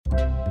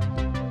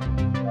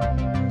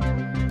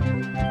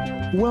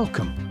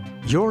Welcome.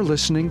 You're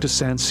listening to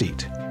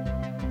Sanseat,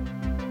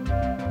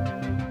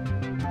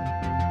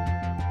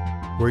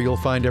 where you'll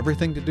find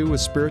everything to do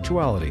with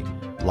spirituality,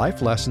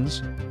 life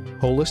lessons,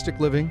 holistic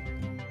living,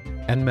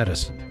 and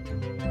medicine.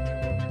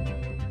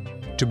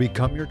 To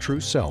become your true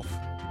self.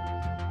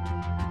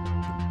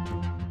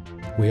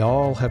 We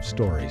all have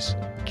stories,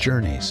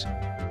 journeys,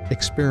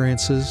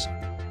 experiences,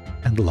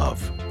 and love.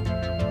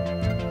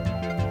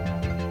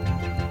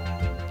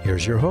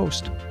 Here's your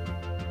host,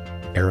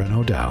 Aaron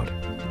O'Dowd.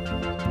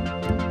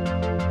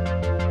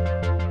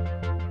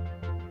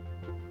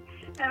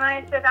 And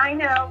I said, I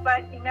know,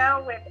 but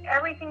with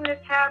everything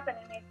that's happened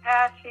in these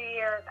past few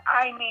years,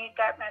 I need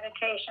that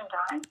meditation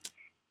time.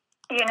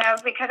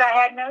 Because I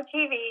had no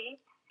TV.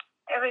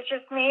 It was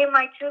just me and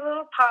my two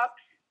little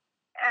pups,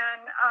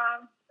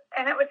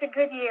 and it was a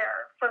good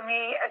year for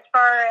me as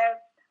far as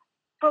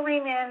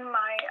pulling in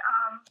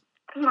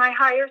my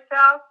higher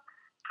self,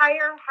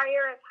 higher,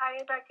 as high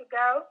as I could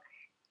go,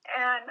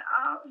 and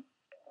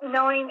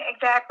knowing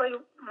exactly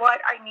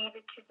what I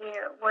needed to do,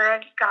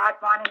 where God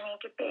wanted me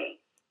to be.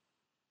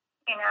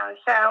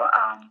 So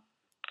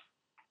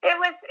it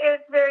was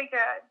very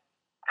good.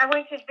 I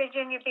went to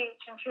Virginia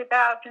Beach in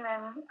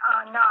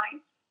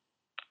 2009.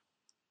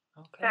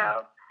 Okay.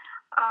 So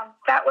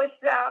that was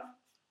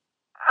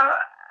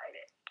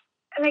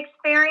an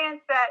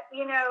experience that,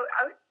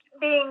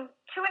 being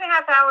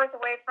 2.5 hours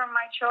away from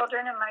my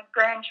children and my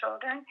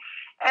grandchildren,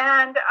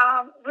 and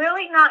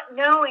really not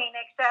knowing,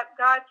 except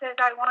God says,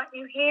 I want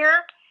you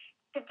here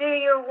to do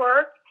your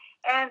work,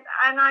 and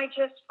I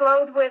just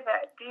flowed with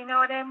it. Do you know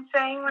what I'm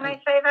saying when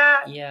I say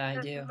that? Yeah, I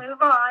just do.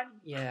 Move on.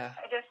 Yeah.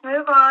 I just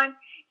move on.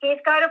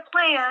 He's got a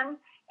plan,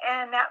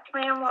 and that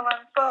plan will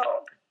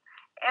unfold.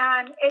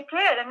 And it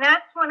did, and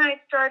that's when I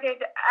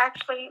started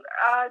actually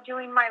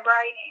doing my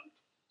writing.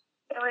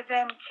 It was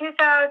in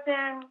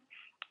 2011,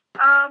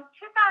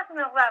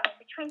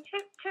 between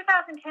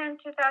 2010 and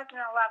 2011.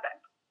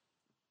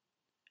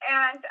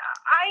 And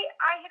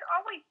I had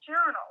always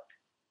journaled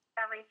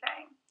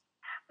everything,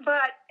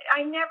 but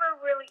I never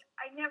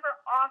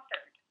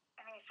authored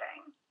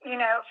anything,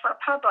 for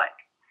public.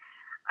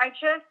 I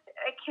just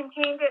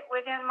contained it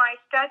within my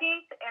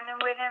studies and then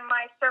within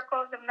my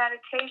circles of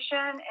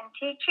meditation and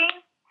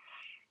teaching,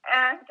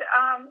 and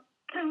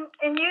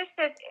used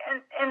it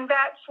in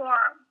that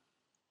form,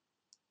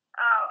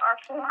 our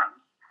form.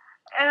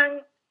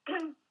 And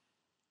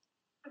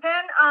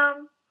then,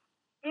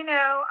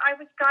 I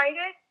was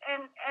guided,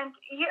 and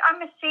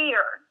I'm a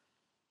seer.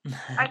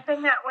 I've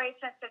been that way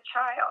since a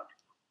child.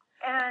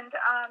 And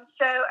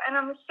and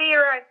I'm a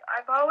seer.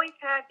 I've always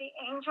had the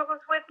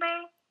angels with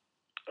me.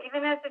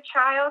 Even as a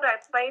child, I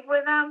played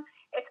with them.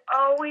 It's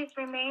always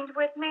remained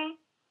with me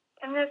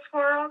in this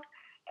world.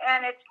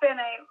 And it's been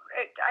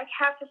I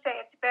have to say,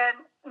 it's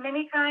been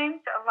many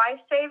times a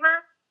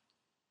lifesaver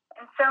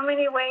in so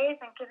many ways,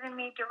 and given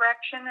me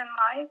direction in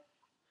life,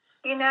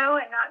 and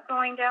not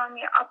going down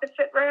the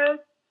opposite road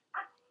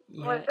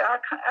was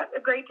a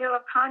great deal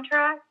of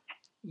contrast.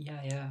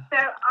 Yeah. So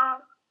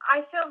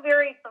I feel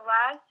very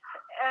blessed,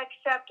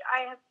 except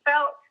I have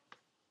felt,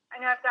 I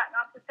know I've gotten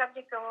off the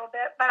subject a little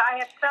bit, but I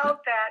have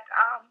felt that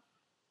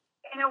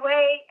in a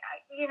way,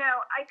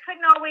 I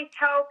couldn't always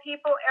tell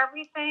people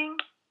everything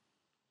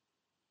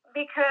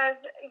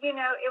because,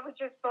 it would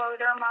just blow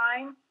their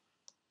mind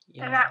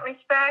in that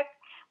respect.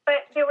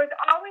 But there was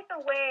always a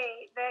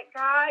way that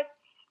God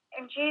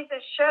and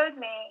Jesus showed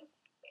me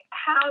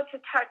how to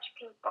touch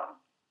people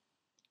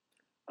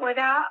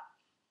without,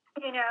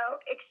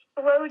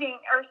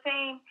 exploding or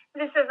saying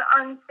this is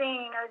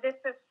unseen or this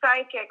is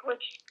psychic,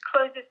 which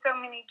closes so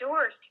many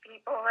doors to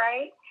people,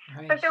 right?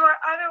 But there were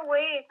other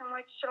ways in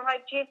which,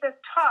 like Jesus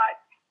taught,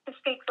 to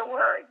speak the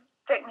word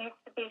that needs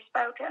to be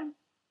spoken.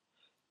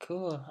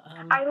 Cool.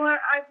 I've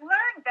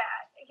learned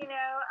that,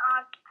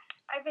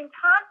 I've been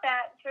taught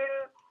that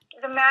through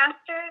the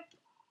masters.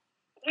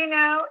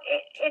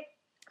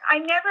 I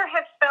never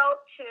have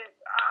felt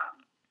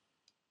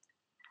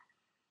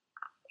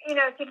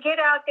to get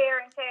out there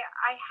and say,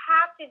 I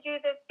have to do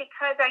this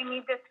because I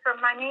need this for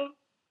money,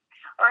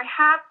 or I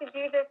have to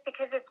do this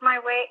because it's my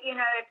way,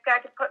 it's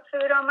got to put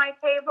food on my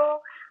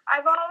table.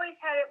 I've always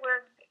had it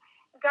where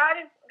God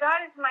is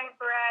my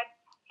bread.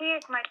 He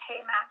is my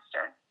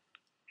paymaster,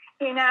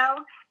 and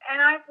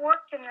I've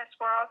worked in this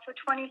world for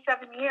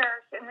 27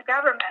 years in the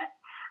government,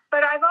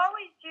 but I've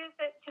always used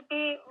it to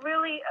be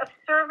really of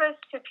service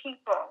to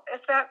people.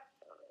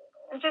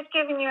 I'm just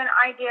giving you an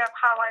idea of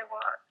how I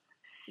work,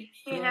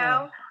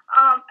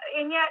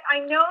 and yet I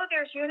know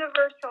there's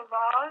universal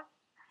laws,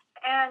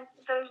 and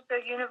there's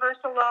the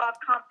universal law of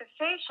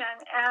compensation,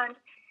 and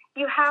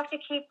you have to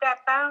keep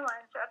that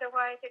balance.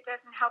 Otherwise, it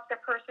doesn't help the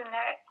person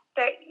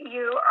that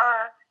you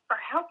are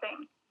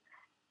helping,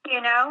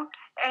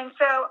 And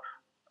so,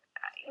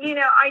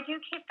 I do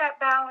keep that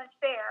balance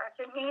there. If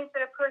it means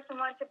that a person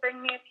wants to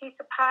bring me a piece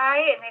of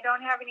pie and they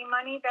don't have any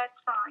money, that's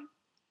fine.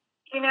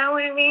 You know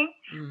what I mean?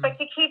 Mm. But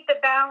to keep the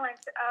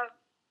balance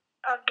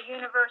of the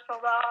universal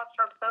law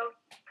for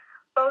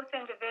both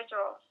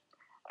individuals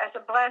as a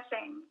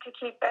blessing to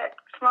keep it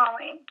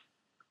flowing.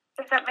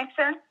 Does that make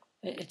sense?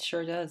 It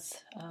sure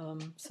does.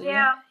 So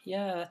Yeah.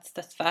 that's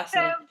So,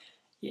 fascinating.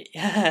 Yeah,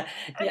 yeah.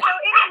 so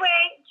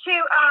anyway,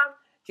 to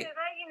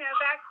let you know,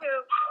 back to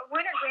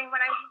Wintergreen,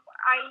 when I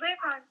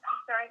lived on,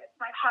 I'm sorry, that's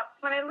my pup.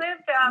 When I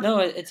lived No,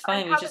 it's on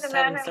fine. We top of the just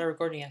haven't mountain, started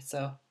recording yet,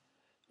 so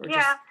we're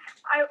yeah,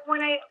 just.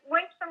 when I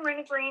went from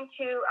Wintergreen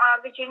to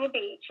Virginia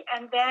Beach,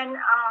 and then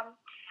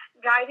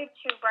guided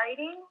to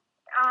writing,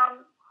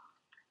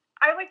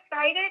 I was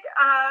guided.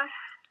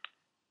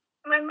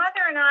 My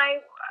mother and I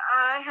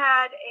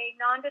had a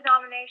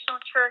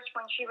non-denominational church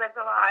when she was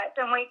alive,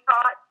 and we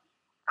taught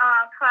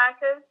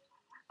classes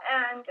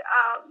and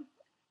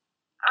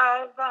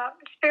of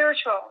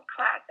spiritual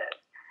classes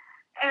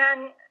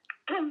and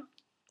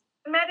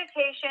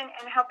meditation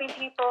and helping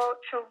people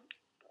to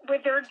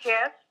with their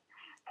gifts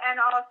and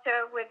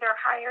also with their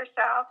higher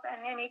self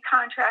and any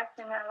contracts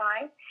in their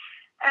life.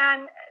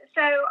 And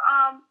so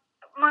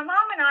my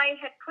mom and I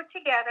had put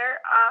together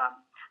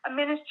a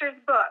minister's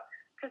book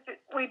because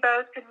we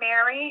both could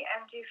marry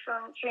and do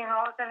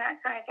funerals and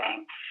that kind of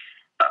thing.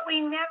 But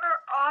we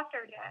never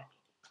authored it.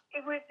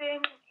 It was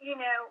in,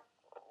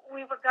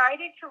 we were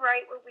guided to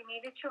write what we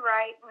needed to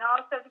write and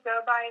also to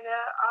go by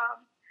the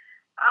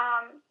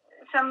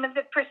some of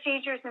the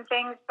procedures and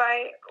things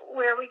by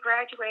where we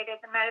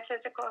graduated, the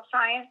Metaphysical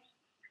Science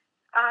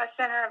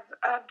Center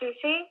of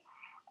D.C.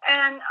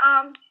 And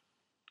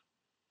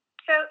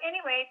so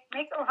anyway,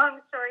 make a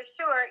long story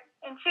short,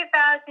 in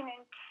 2010,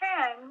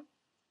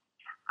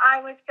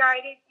 I was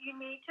guided, you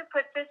need to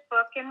put this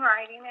book in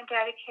writing and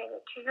dedicate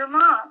it to your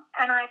mom.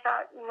 And I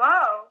thought,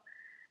 whoa,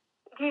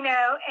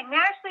 and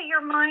naturally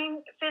your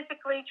mind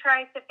physically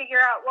tries to figure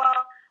out,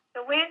 well,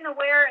 the when, the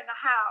where, and the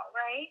how,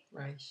 right?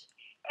 Right.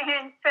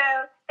 And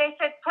so they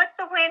said, put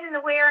the when and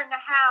the where and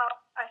the how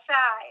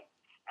aside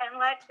and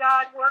let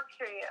God work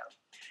through you.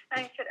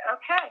 And I said,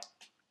 okay.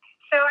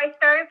 So I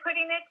started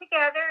putting it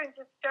together and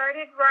just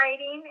started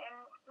writing and,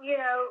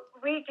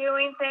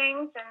 redoing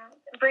things and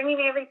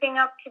bringing everything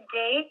up to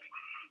date.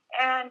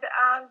 And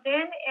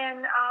then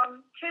in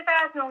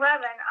 2011,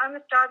 I'm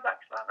a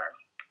Starbucks lover.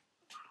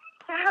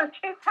 So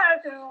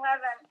 2011,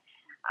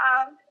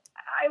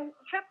 I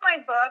took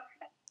my book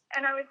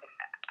and I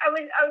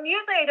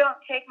usually I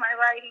don't take my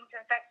writings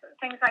and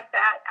things like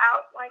that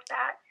out like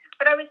that,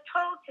 but I was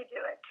told to do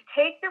it, to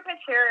take your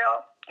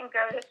material and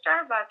go to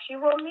Starbucks.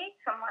 You will meet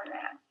someone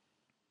there.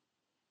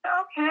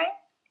 Okay,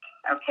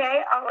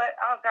 I'll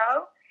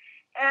go.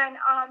 And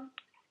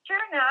sure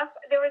enough,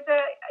 there was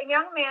a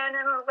young man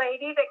and a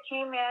lady that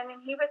came in, and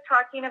he was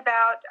talking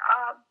about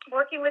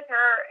working with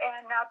her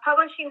and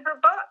publishing her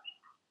book.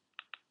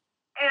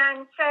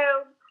 And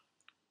so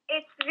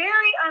it's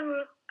very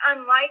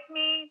unlike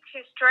me to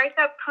strike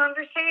up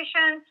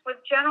conversations with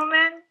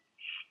gentlemen.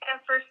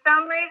 And for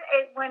some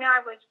reason, when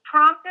I was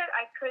prompted,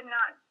 I could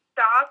not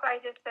stop. I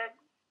just said,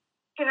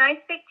 can I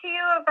speak to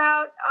you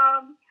about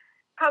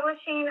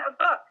publishing a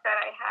book that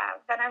I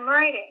have, that I'm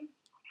writing?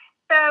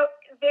 So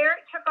there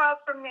it took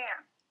off from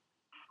there.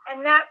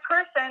 And that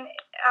person,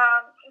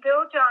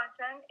 Bill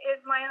Johnson,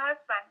 is my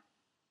husband.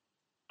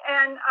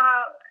 And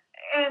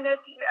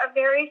it's a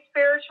very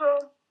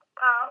spiritual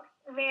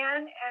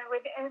man and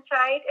with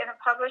insight and a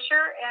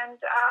publisher. And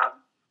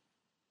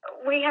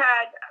we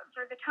had,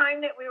 for the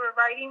time that we were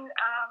writing,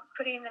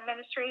 putting the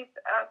Ministries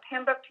of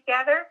Hymn book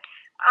together,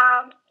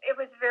 it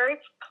was a very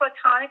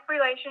platonic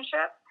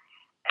relationship.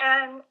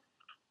 And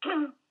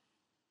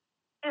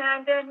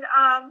then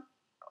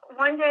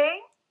one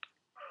day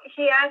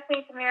he asked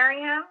me to marry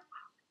him,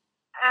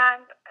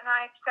 and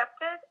I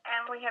accepted,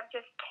 and we have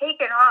just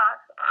taken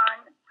off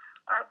on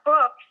our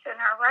books and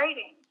our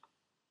writing.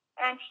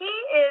 And he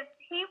has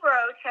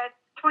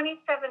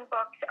 27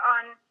 books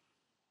on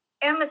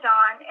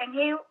Amazon, and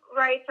he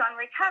writes on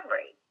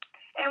recovery.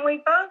 And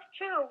we both,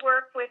 too,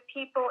 work with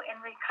people in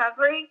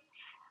recovery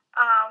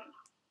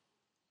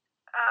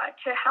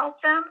to help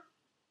them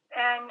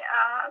and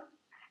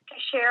to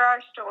share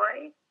our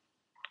stories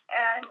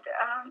and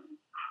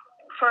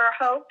for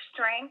hope,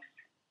 strength,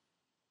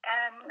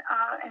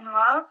 and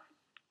love.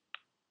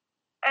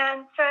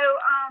 And so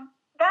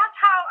that's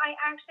how I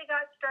actually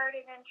got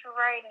started into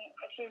writing,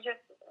 if you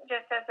just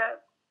as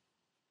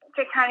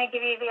to kind of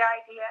give you the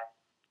idea.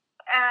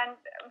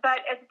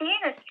 But as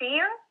being a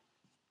seer,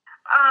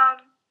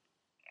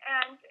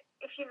 and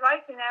if you'd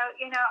like to know,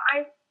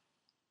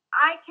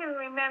 I can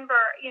remember,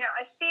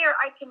 a seer,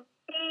 I can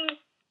see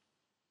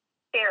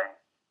spirits.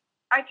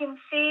 I can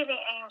see the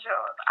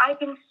angels. I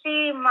can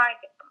see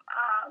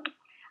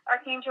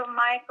Archangel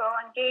Michael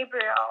and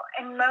Gabriel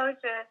and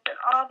Moses and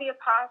all the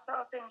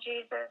apostles and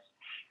Jesus,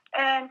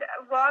 and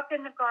walk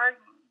in the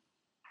garden.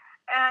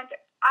 And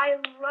I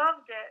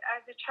loved it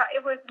as a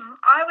child.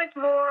 I was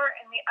more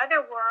in the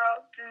other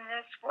world than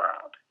this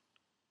world.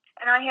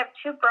 And I have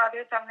two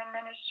brothers. I'm a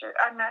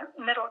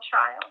middle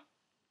child.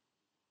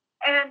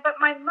 But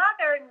my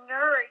mother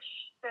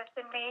nourished this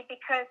in me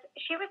because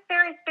she was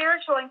very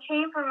spiritual and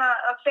came from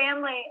a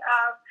family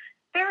of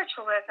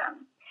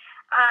spiritualism.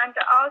 And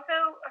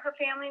also her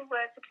family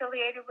was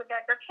affiliated with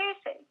Edgar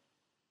Cayce.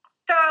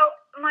 So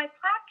my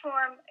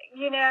platform,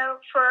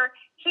 for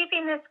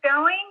keeping this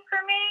going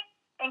for me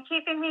and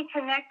keeping me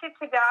connected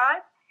to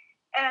God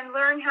and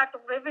learn how to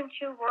live in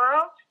two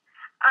worlds.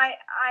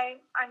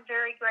 I'm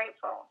very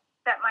grateful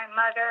that my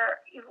mother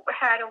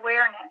had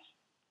awareness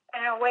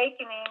and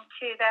awakening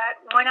to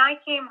that when I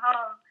came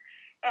home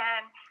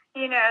and,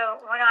 when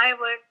I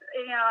was,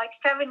 like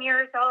 7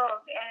 years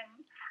old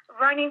and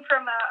running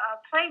from a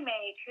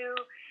playmate who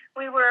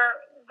we were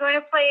going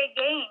to play a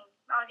game.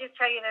 I'll just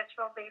tell you this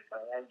real briefly,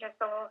 just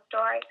a little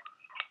story.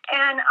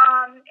 And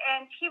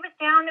he was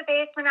down in the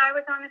basement. I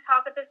was on the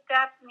top of the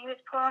steps, and he was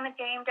pulling the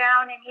game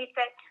down. And he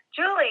said,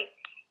 "Julie,"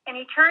 and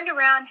he turned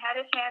around, had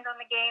his hand on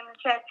the game, and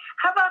said,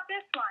 "How about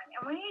this one?"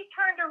 And when he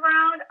turned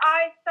around,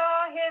 I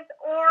saw his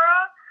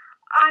aura.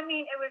 I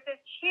mean, it was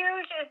as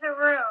huge as the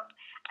room,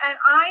 and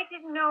I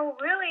didn't know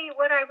really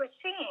what I was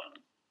seeing.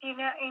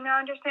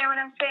 Understand what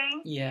I'm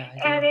saying? Yeah, I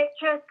do. And it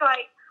just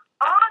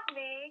awed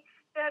me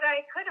that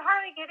I could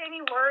hardly get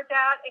any words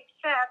out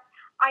except,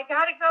 "I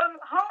gotta go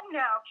home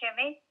now,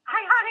 Kimmy. I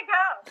gotta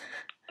go."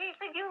 He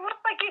said, "You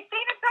look like you've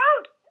seen a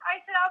ghost." I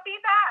said, "I'll be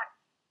back."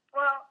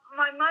 Well,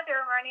 my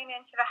mother running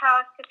into the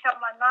house to tell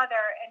my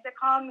mother and to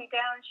calm me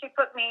down, she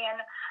put me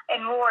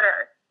in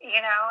water,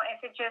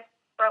 and to just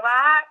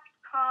relax,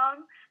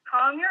 calm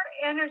your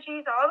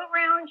energies all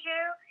around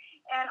you,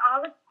 and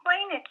I'll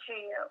explain it to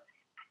you.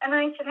 And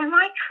I said, "Am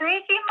I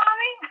crazy,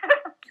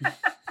 Mommy?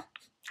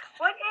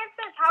 What is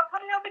this? How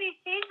come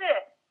nobody sees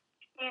it?"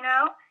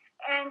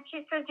 And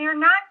she says, "You're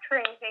not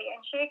crazy."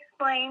 And she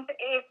explained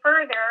it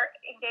further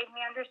and gave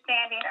me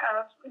understanding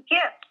of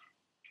gifts.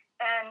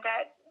 And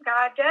that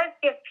God does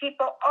give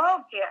people all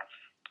gifts.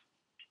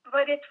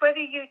 But it's whether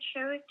you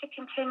choose to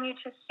continue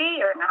to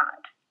see or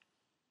not.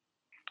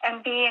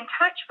 And be in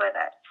touch with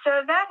it.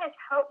 So that has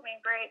helped me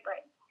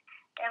greatly.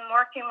 And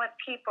working with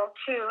people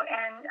too.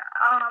 And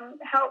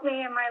helped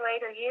me in my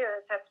later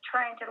years of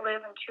trying to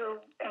live in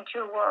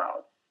two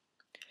worlds.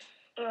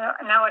 You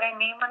know what I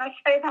mean when I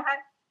say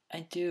that? I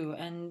do.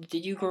 And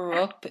did you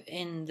grow up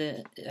in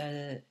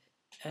a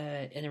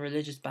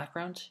religious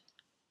background?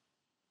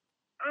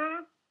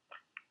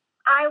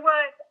 I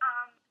was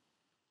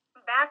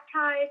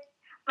baptized.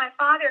 My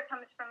father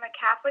comes from a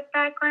Catholic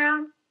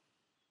background,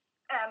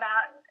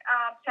 about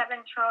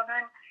 7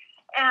 children,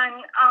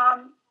 and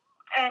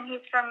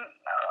he's from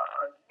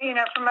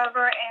from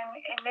over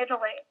in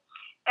Italy,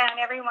 and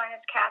everyone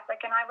is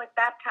Catholic, and I was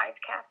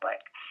baptized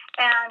Catholic,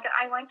 and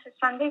I went to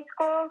Sunday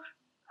school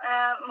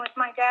with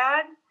my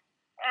dad.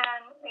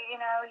 And,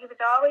 he was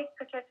always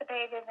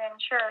participated in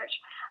church.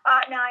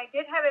 Now, I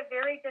did have a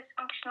very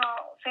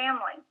dysfunctional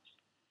family,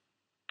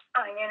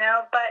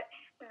 but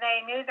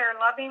they knew their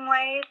loving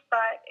ways,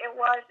 but it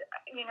was,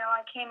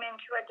 I came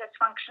into a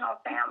dysfunctional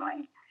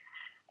family.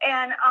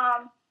 And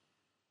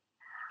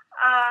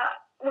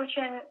which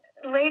in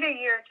later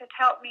years has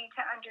helped me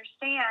to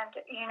understand,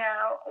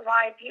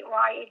 why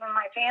even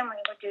my family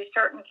would do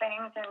certain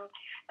things and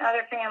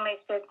other families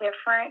did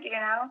different,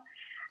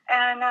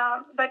 And,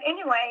 but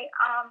anyway,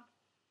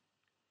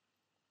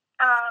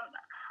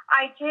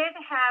 I did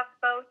have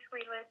both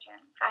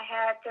religions. I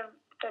had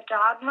the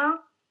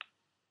dogma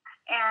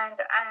and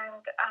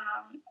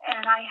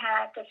I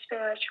had the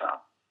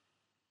spiritual,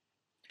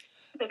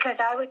 because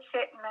I would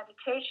sit in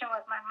meditation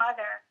with my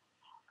mother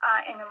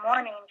in the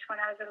mornings when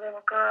I was a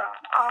little girl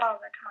all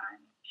the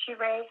time. She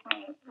raised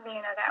me,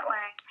 that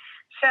way.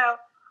 So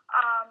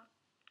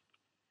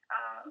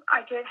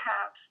I did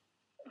have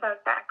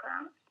both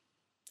backgrounds.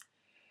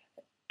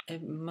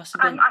 It must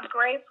have been. I'm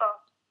grateful,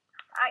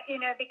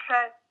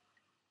 because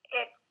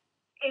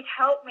it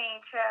helped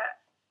me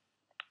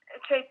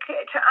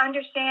to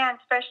understand,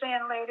 especially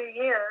in later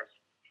years,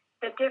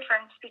 the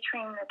difference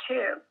between the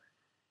two,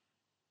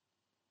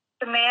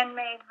 the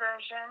man-made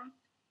version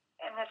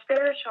and the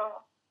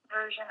spiritual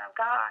version of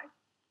God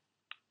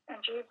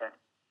and Jesus.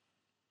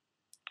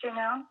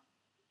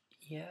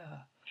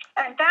 Yeah.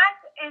 And that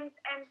is,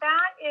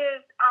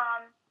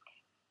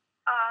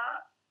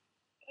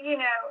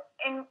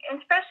 and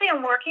especially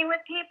in working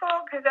with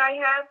people, because I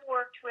have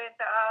worked with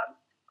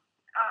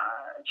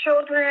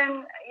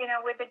children,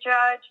 with the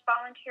judge,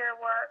 volunteer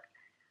work,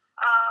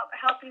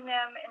 helping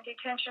them in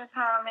detention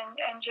home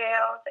and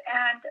jails.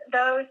 And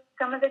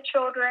some of the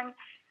children,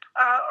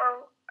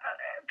 or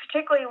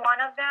particularly one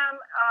of them,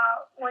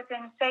 was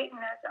in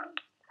Satanism.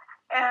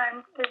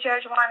 And the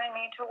judge wanted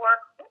me to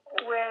work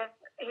with,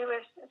 he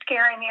was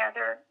scaring the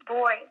other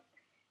boys.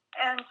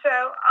 And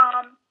so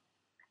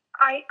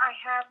I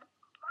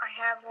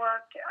have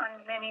worked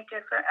on many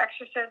different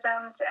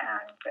exorcisms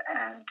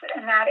and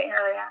in that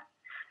area.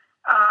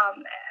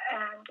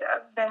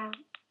 And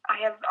I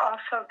have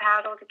also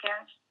battled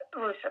against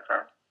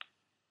Lucifer,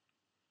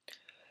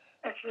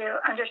 if you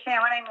understand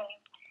what I mean.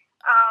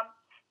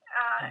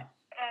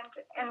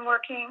 And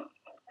working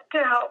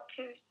to help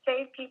to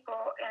save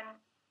people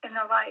in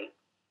the light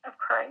of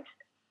Christ.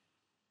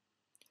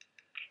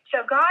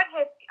 So God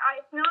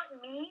it's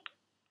not me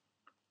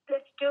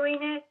that's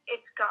doing it,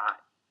 it's God.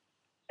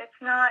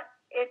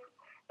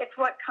 It's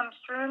what comes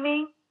through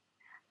me,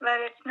 but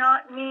it's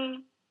not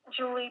me,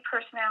 Julie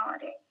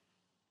personality.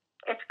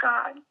 It's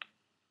God.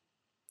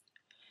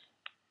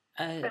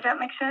 Does that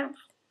make sense?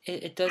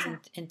 It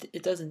doesn't.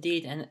 It does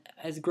indeed. And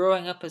as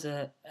growing up as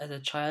a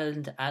child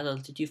and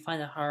adult, did you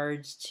find it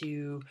hard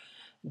to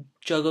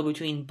juggle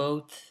between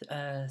both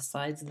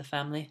sides of the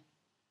family?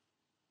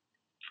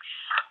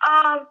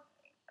 Well,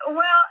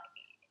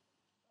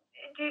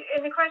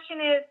 and the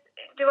question is,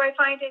 do I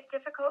find it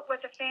difficult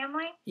with the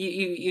family?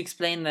 You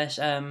explained that.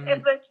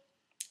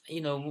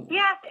 You know.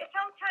 Yes,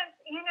 sometimes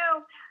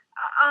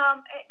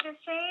the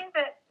saying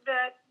that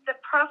the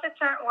prophets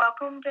aren't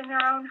welcomed in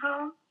their own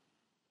home.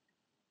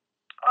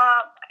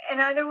 In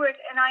other words,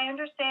 and I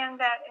understand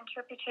that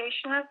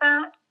interpretation of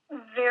that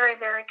very,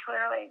 very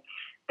clearly,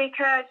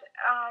 because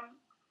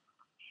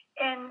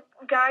in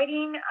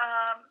guiding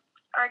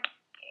or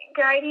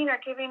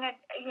giving a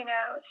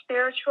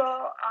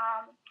spiritual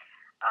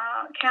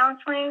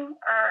counseling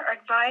or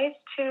advice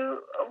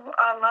to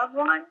a loved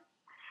one,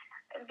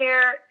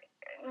 they're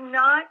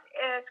not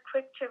as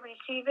quick to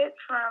receive it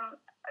from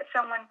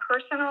someone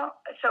personal,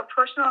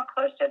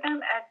 close to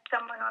them, as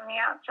someone on the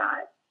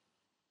outside.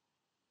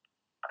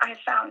 I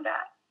found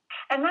that,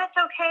 and that's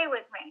okay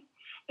with me.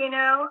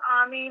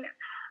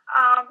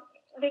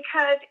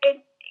 Because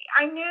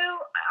I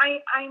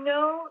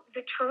know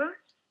the truth,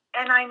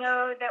 and I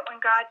know that when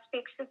God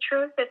speaks the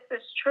truth, it's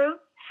this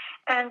truth,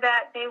 and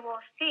that they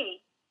will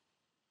see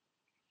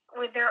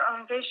with their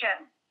own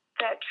vision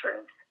that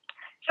truth.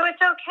 So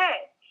it's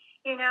okay.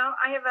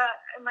 I have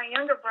my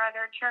younger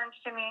brother turns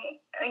to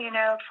me,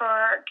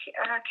 for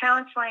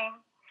counseling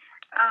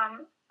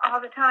all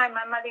the time.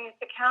 My mother used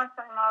to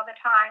counsel him all the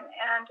time,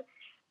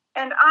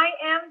 and I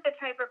am the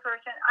type of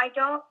person, I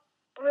don't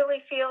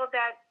really feel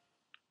that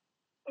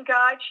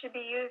God should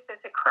be used as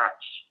a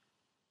crutch.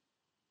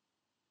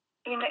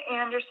 You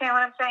understand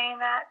what I'm saying?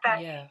 That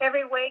yeah.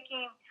 Every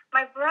waking,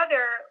 my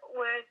brother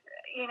was,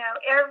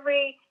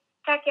 every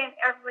second,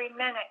 every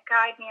minute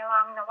guide me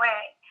along the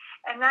way.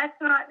 And that's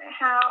not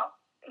how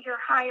your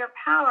higher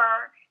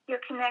power, your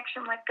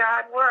connection with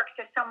God works.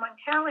 If someone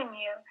telling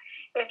you,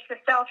 it's the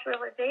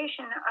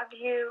self-realization of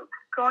you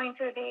going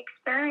through the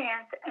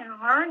experience and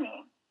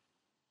learning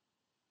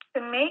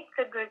to make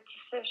the good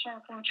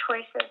decisions and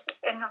choices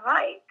in the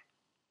light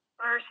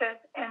versus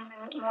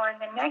more in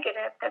the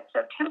negative that's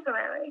so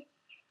temporary.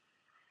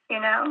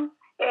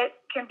 It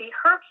can be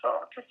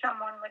hurtful to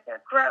someone with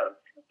their growth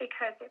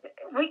because it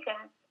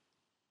weakens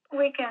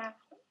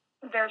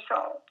their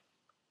soul.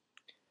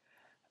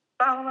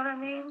 Follow what I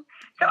mean?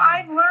 So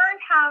I've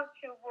learned how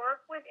to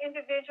work with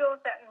individuals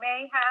that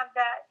may have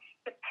that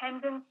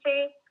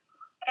dependency,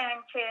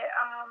 and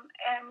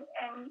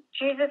and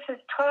Jesus has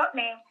taught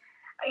me,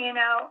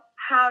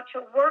 how to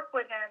work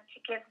with them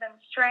to give them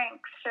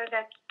strength so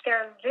that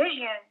their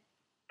vision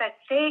that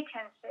they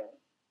can see,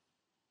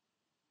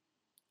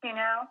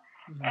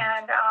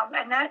 Mm-hmm.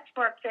 And that's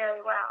worked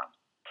very well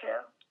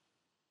too.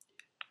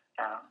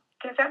 So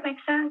does that make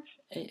sense?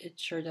 It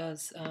sure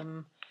does.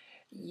 Because,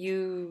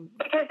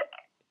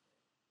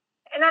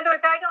 in other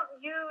words, I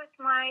don't use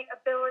my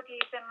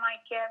abilities and my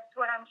gifts.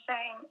 What I'm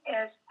saying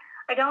is,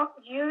 I don't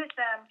use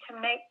them to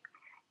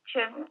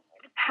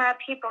have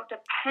people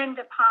depend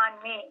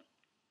upon me.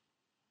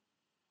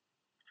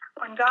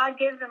 When God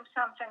gives them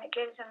something, it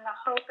gives them the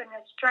hope and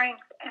the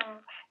strength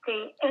and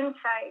the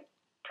insight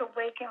to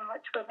awaken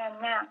what's within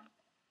them,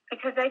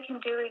 because they can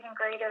do even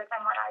greater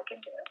than what I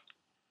can do.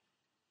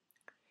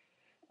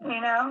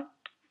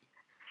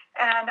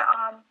 And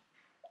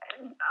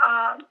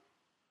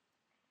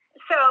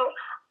so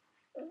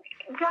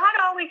God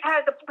always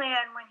has a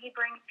plan when He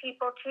brings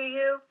people to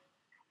you,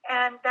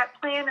 and that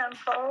plan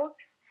unfolds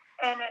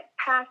and it's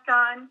passed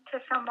on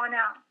to someone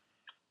else.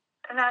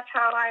 And that's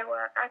how I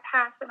work. I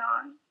pass it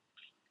on.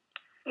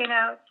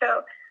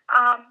 So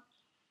I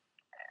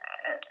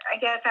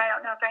guess I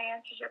don't know if I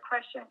answered your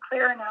question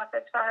clear enough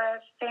as far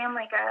as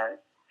family goes.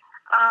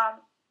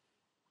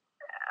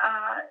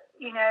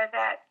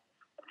 That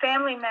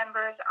family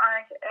members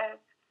aren't as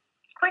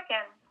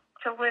quickened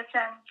to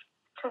listen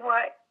to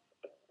what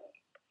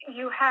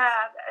you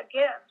have a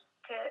gift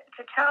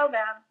to tell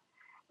them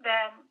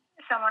than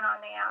someone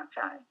on the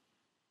outside.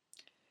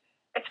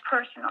 It's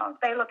personal.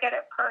 They look at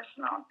it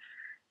personal.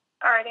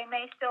 Or they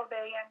may still be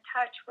in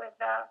touch with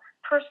the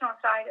personal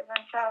side of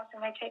themselves,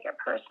 and they take it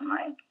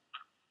personally.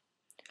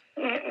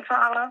 You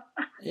follow?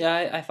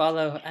 Yeah, I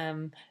follow.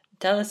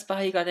 Tell us how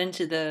you got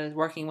into the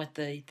working with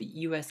the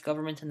U.S.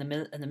 government and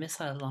the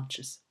missile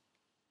launches.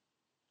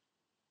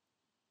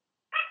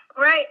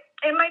 Right.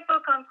 In my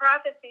book on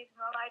Prophecies in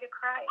the Light of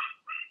Christ,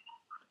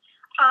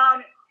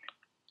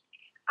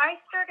 I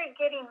started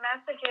getting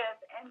messages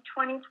in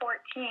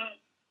 2014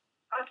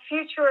 of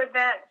future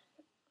events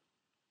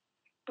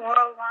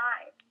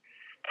worldwide.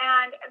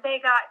 And they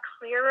got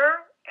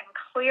clearer and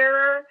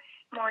clearer,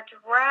 more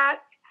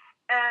direct.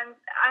 And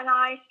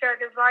I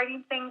started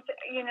writing things,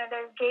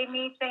 they gave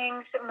me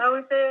things,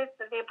 Moses,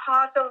 the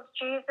apostles,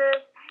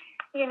 Jesus,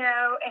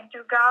 and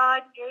through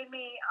God gave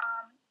me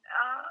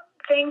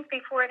things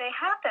before they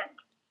happened.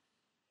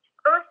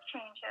 Earth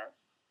changes,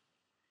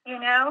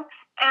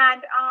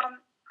 and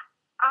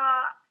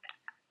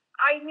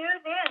I I knew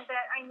then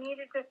that I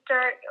needed to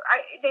start.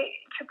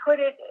 To put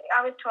it,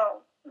 I was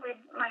told.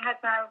 My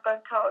husband and I were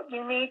both told,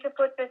 you need to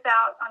put this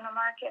out on the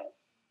market.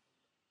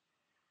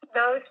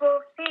 Those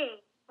will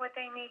see what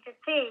they need to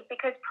see,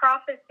 because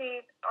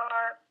prophecies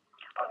are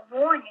a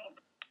warning.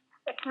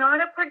 It's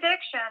not a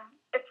prediction.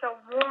 It's a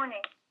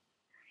warning,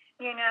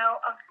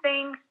 of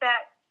things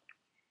that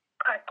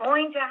are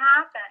going to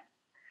happen.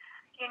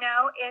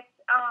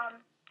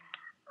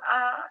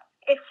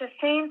 It's the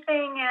same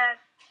thing as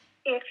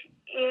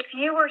if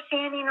you were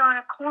standing on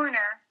a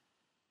corner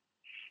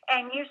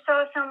and you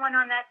saw someone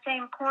on that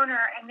same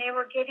corner and they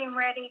were getting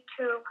ready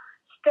to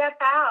step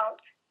out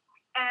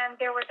and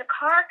there was a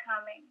car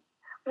coming,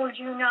 would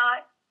you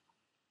not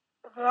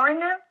warn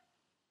them?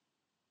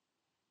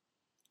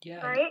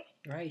 Yeah.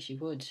 Right, you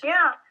would.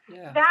 Yeah.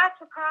 That's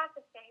a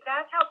prophecy.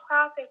 That's how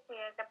prophecy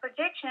is. A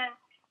prediction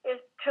is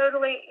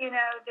totally,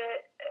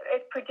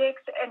 it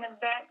predicts an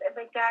event of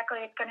exactly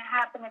it's going to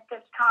happen at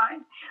this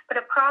time. But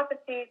a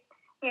prophecy,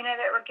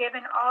 that were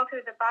given all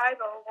through the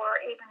Bible were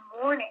even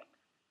warnings,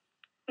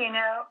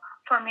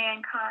 for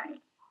mankind.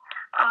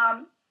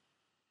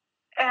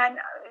 And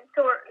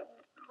so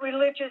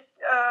religious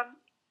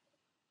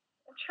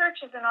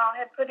churches and all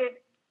have put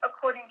it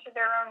according to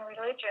their own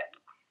religion,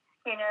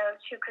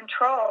 to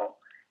control,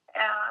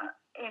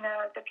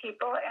 the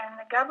people. And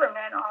the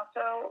government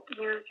also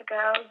years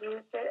ago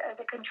used it as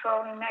a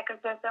controlling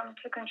mechanism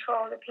to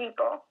control the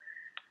people.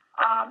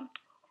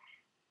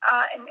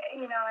 And,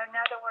 in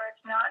other words,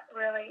 not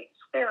really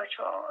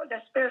spiritual, the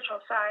spiritual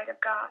side of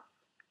God.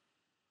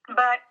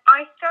 But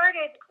I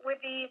started with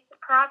these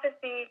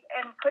prophecies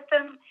and put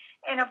them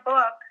in a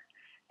book,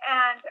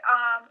 and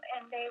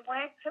they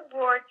went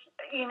towards,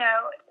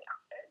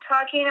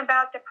 talking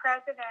about the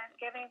president,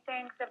 giving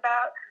things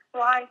about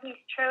why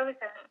he's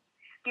chosen,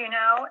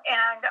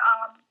 and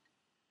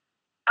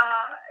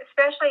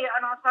especially,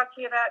 and I'll talk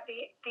to you about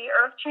the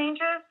earth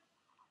changes.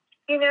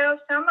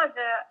 Some of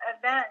the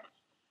events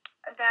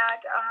that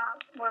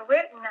were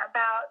written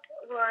about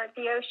were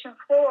the ocean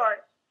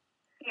floors,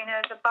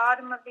 the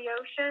bottom of the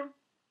ocean,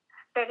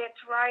 that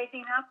it's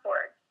rising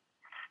upward,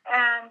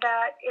 and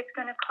that it's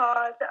going to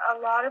cause a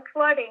lot of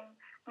flooding,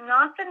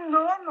 not the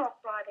normal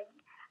flooding,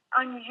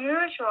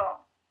 unusual,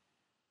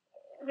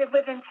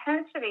 with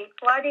intensity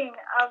flooding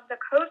of the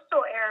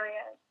coastal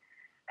areas,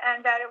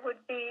 and that it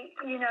would be,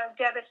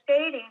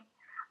 devastating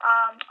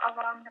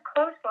along the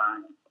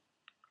coastline,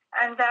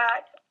 and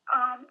that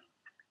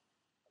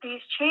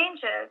these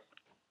changes,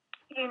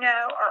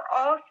 are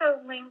also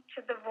linked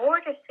to the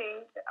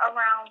vortices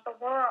around the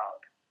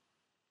world,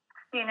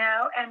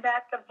 and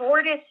that the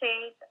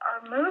vortices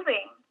are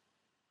moving,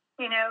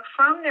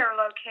 from their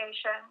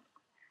location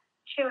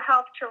to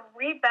help to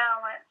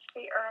rebalance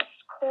the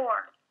Earth's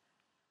core,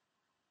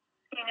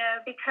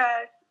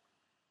 because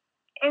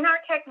in our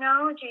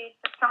technologies,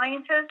 the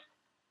scientists,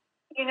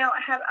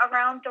 have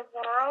around the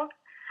world,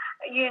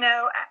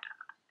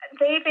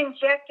 they've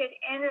injected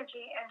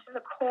energy into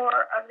the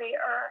core of the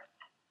Earth,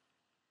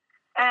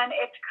 and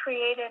it's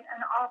created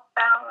an off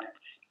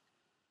balance,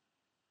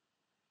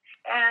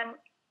 and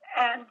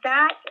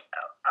that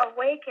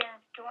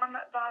awakens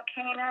dormant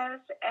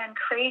volcanoes and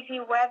crazy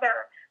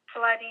weather,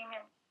 flooding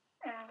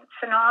and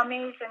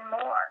tsunamis and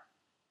more,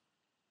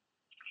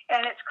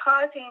 and it's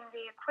causing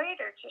the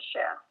equator to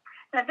shift.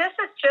 Now this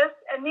is just,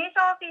 and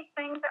all these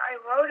things that I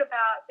wrote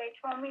about, they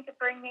told me to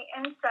bring the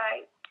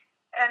insight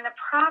and the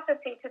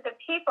prophecy to the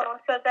people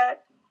so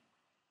that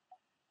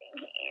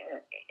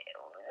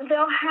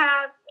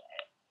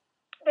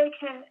they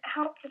can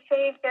help to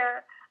save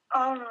their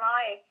own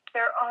life,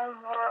 their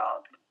own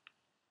world,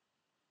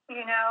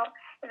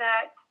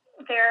 that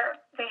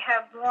they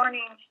have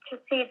warnings to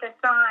see the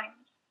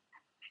signs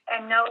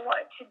and know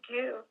what to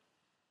do,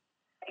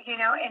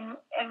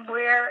 and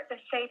where the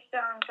safe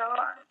zones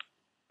are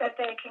that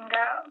they can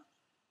go.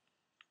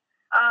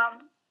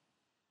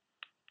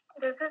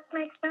 Does this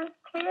make sense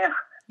to you?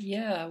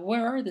 Yeah,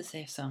 where are the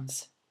safe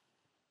zones?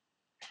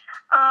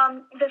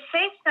 The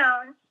safe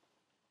zones,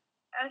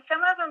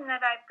 some of them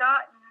that I've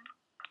gotten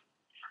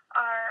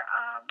are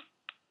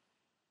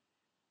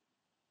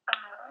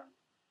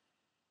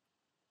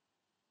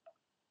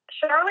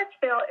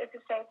Charlottesville is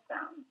a safe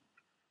zone.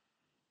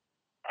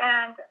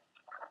 And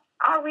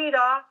I'll read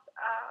off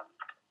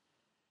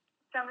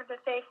some of the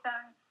safe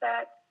zones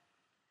that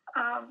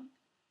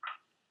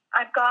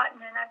I've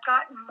gotten, and I've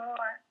gotten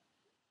more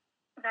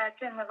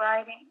that's in the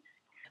writings.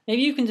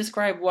 Maybe you can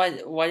describe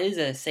what is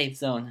a safe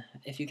zone,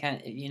 if you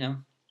can,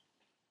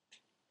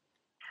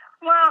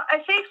 Well, a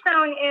safe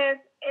zone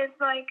is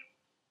like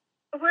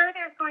where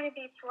there's going to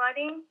be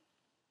flooding.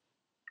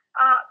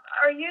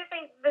 Are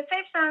usually the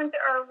safe zones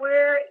are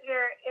where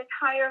there is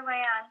higher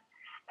land,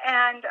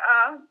 and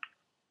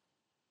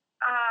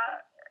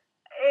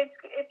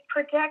it's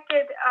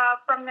protected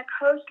from the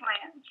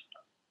coastlines,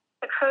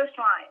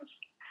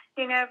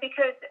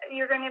 because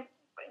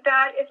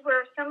that is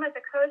where some of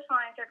the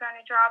coastlines are going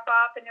to drop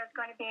off, and there's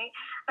going to be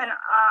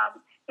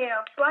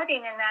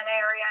flooding in that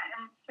area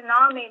and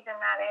tsunamis in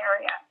that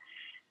area,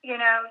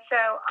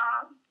 so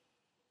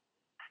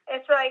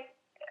it's like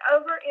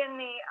over in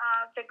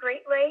the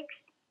Great Lakes,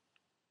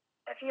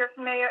 if you're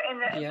familiar, in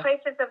the Yeah.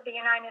 places of the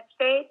United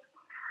States,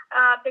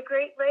 the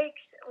Great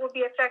Lakes will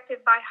be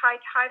affected by high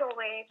tidal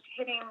waves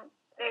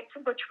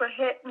which will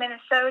hit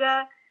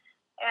Minnesota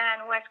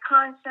and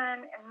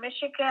Wisconsin and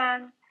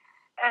Michigan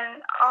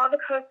and all the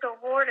coastal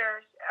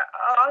waters.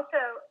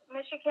 Also,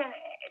 Michigan,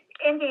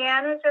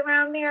 Indiana's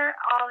around there,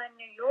 all in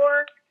New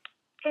York,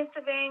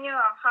 Pennsylvania,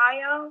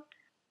 Ohio,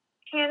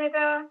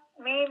 Canada,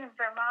 Maine, and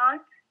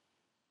Vermont.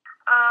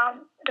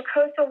 The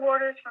coastal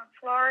waters from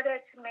Florida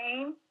to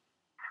Maine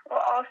will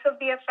also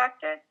be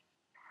affected.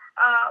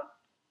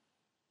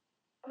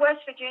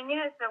 West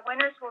Virginia, the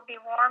winters will be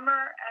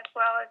warmer, as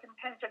well as in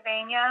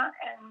Pennsylvania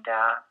and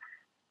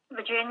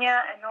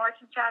Virginia and North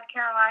and South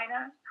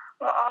Carolina.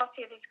 We'll all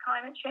see these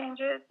climate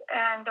changes,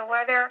 and the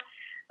weather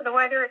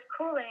is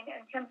cooling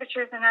and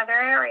temperatures in other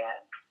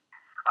areas.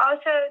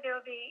 Also, there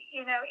will be,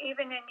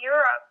 even in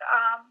Europe,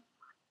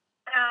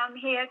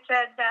 he had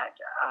said that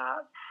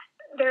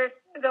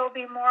there'll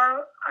be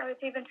more. I was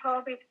even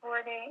told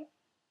before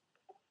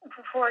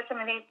some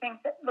of these things,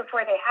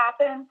 before they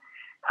happen,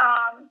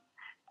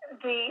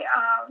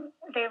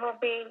 they will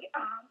be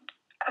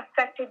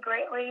affected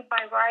greatly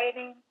by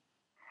rioting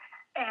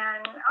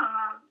and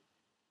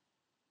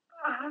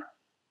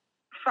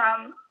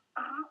from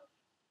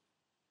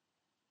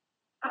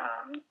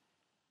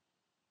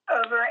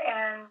over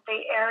in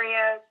the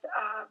areas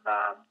of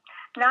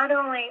not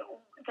only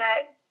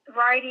that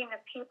rioting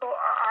of people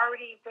are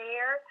already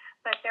there,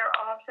 but they're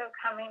also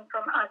coming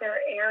from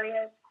other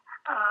areas.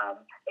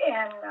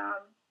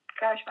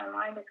 Gosh, my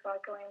mind is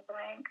going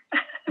blank.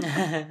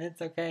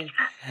 It's okay.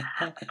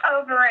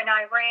 Over in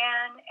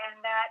Iran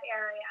and that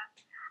area,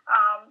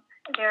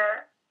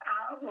 there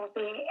will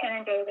be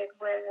inundated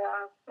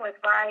with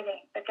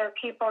rioting. But there are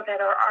people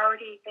that are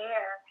already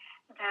there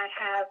that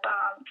have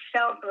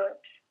cell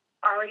groups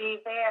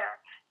already there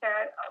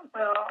that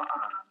will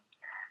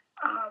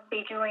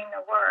be doing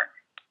the work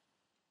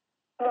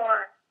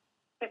for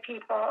the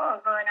people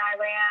over in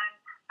Iran,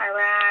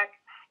 Iraq,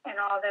 and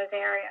all those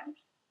areas.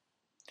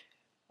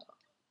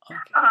 Okay.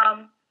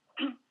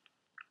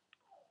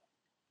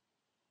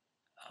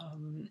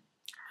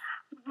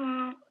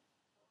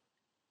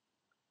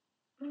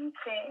 Let's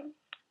see.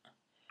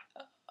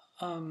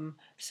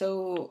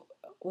 So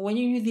when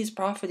you use these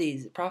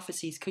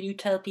prophecies, could you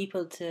tell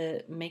people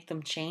to make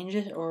them change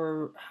it,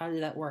 or how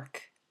did that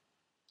work?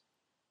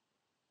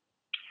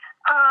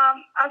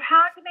 Of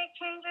how to make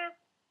changes?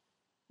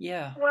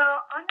 Yeah.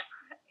 Well,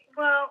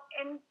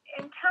 in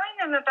telling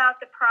them about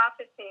the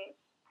prophecies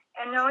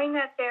and knowing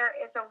that there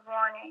is a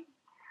warning,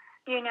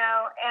 and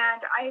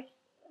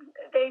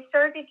they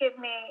started to give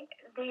me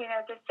the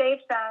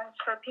safe zones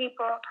for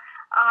people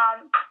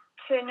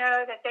to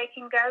know that they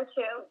can go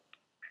to,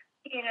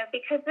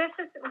 because this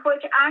is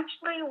what is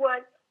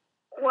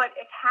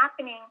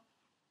happening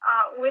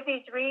with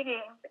these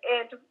readings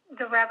is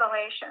the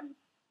revelation.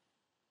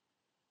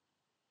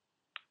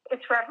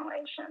 It's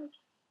revelations.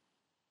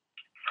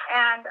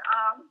 And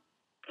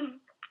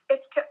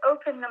it's to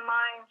open the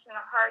minds and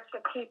the hearts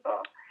of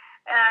people.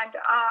 And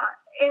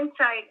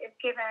insight is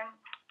given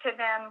to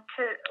them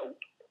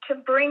to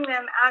bring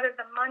them out of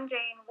the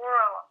mundane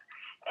world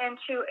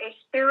into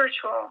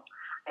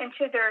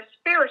their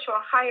spiritual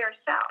higher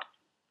self.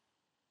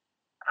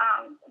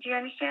 Do you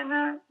understand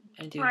that?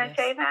 I do. When yes.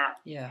 I say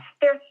that? Yeah.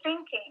 They're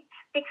thinking,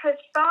 because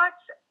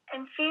thoughts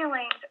and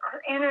feelings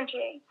are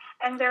energy,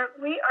 and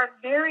we are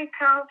very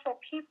powerful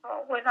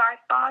people with our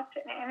thoughts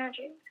and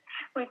energies.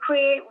 We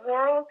create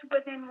worlds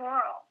within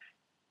worlds.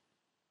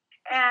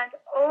 And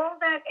all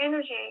that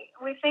energy,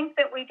 we think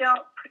that we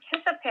don't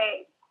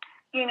participate,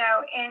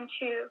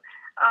 into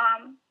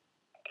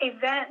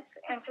events,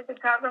 into the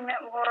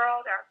government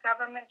world, our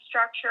government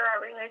structure,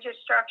 our religious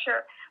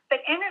structure. But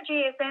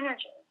energy is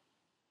energy.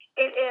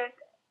 It is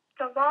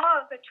the law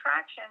of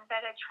attraction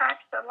that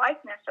attracts the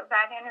likeness of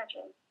that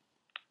energy.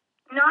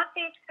 Not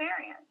the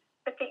experience,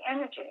 but the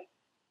energy.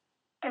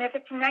 And if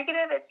it's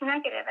negative, it's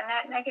negative. And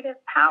that negative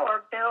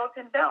power builds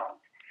and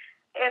builds.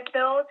 It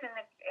builds in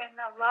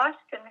the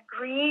lust and the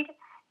greed,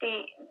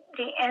 the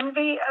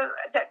envy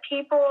that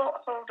people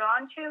hold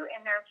on to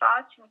in their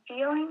thoughts and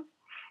feelings.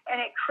 And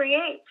it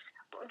creates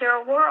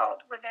their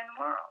world within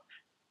worlds.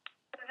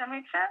 Does that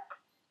make sense?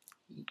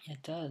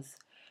 It does.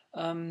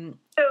 So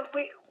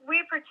we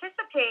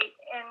participate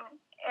in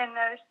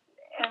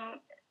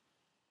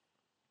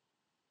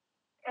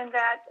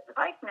that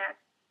likeness,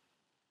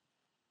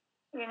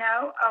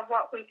 of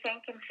what we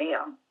think and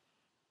feel.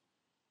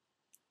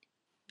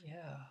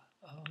 Yeah.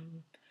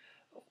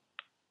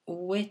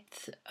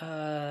 With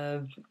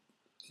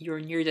your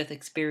near-death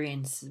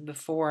experience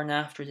before and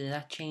after, did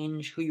that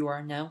change who you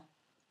are now?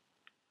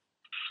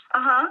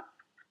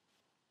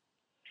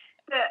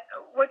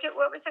 What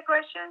was the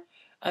question?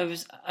 I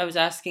was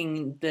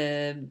asking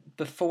the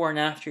before and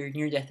after your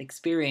near-death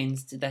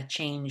experience, did that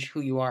change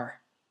who you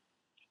are?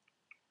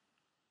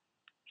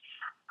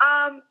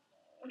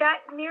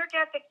 That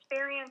near-death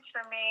experience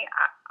for me,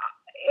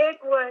 it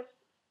was,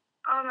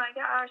 oh my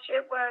gosh,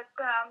 it was,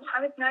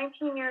 I was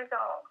 19 years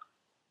old.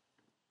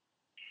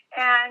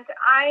 And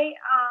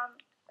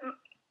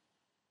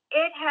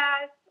it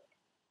has,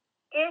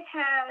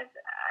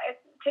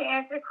 to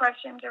answer the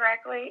question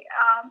directly,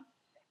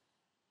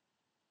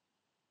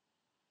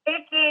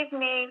 it gave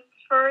me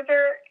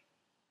further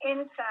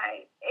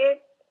insight.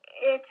 It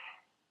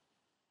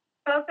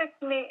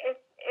focused me.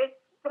 It's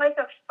like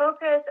a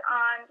focus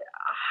on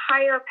a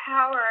higher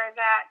power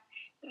that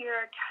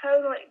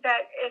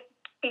is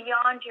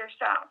beyond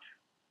yourself,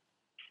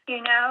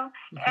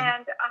 Mm-hmm.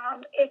 and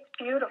it's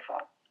beautiful.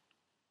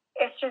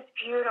 It's just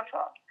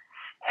beautiful.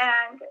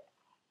 And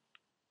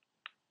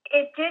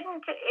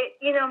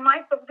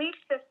my belief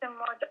system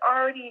was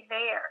already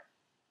there,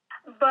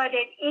 but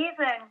it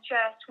even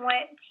just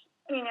went,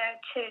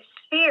 to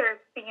spheres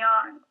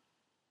beyond,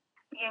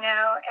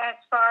 as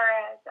far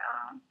as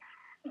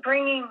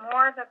bringing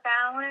more of a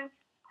balance,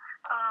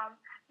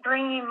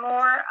 bringing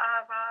more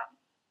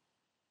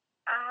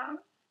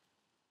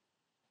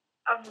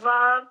of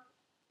love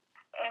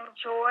and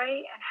joy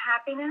and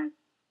happiness.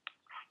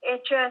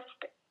 It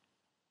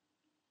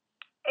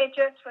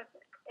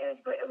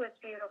was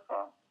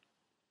beautiful.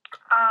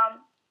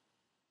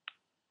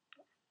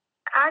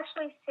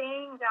 Actually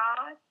seeing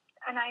God,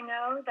 and I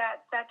know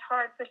that that's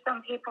hard for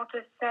some people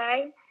to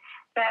say,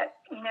 that,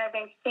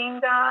 they've seen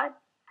God,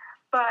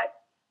 but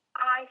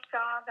I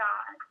saw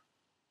God,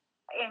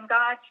 and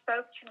God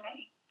spoke to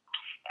me.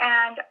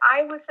 And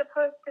I was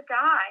supposed to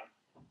die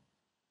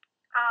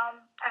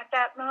at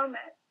that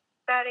moment,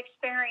 that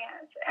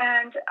experience.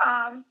 And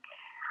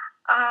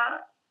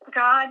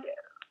God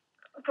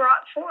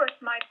brought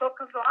forth my book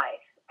of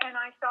life, and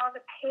I saw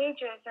the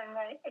pages and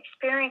the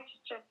experiences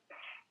just,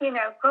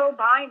 go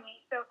by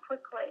me so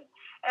quickly.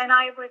 And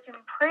I was in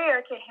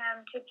prayer to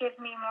him to give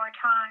me more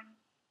time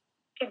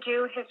to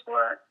do his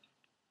work.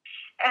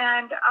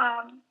 And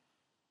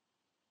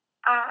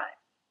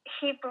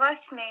he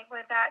blessed me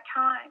with that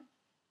time.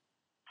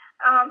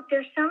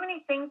 There's so many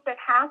things that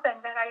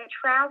happened that I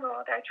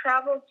traveled. I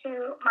traveled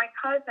to my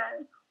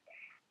cousin,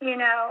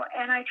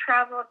 and I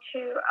traveled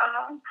to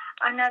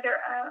another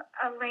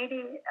a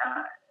lady,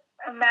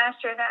 a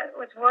master that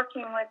was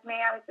working with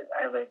me.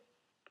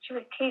 She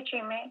was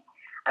teaching me.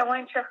 I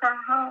went to her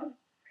home,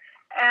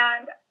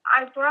 and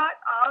I brought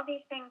all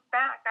these things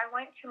back. I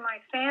went to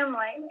my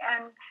family,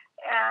 and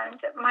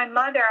my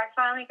mother. I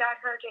finally got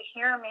her to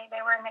hear me.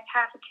 They were in the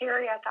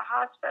cafeteria at the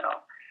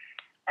hospital,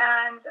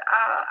 and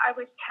I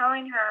was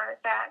telling her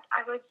that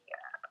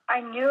I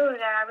knew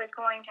that I was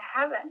going to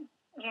heaven,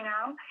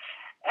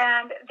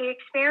 And the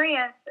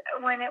experience,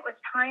 when it was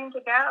time to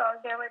go,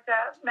 there was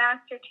a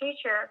master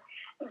teacher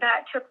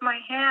that took my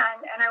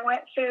hand, and I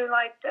went through the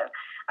light,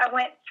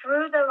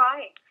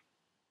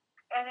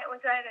 and it was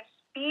at a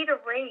speed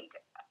of rate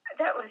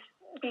that was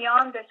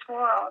beyond this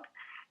world,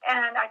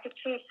 and I could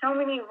see so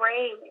many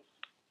rays,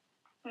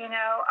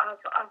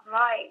 of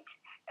light,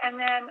 and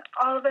then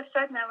all of a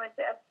sudden I was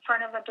in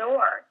front of a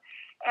door,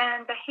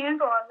 and the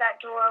handle of that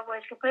door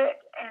was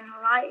lit in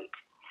light.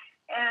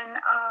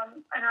 And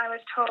I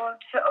was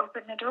told to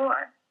open the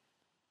door.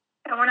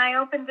 And when I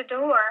opened the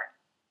door,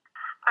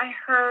 I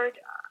heard,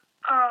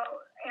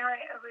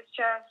 Erin, it was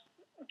just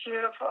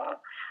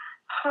beautiful.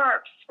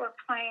 Harps were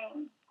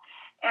playing,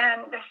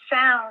 and the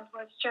sound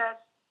was just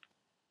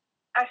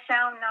a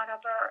sound not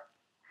of earth.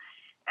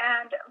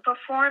 And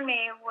before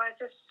me was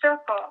a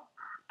circle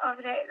of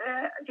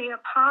the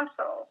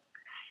apostles,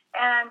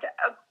 and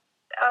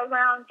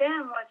around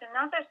them was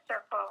another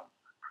circle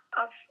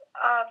of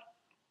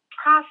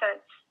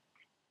prophets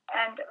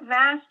and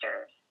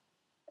masters.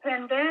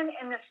 And then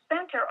in the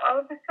center, all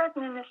of a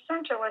sudden in the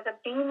center was a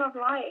beam of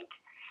light.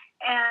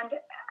 And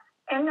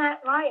in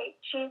that light,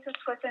 Jesus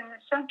was in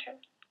the center.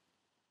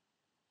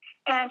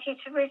 And he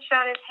reached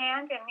out his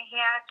hand, and he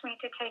asked me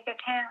to take his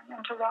hand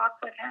and to walk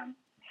with him.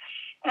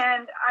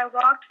 And I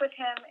walked with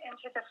him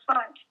into the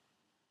front,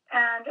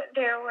 and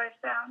there was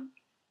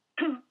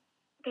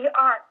the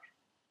ark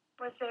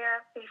was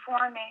there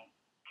before me.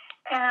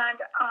 And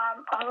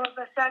all of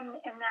a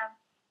sudden,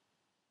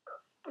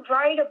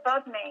 right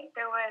above me,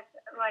 there was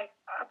like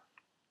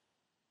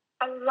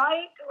a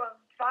light of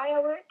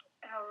violet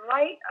and a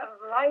light of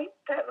light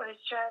that was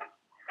just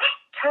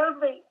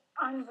totally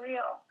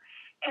unreal.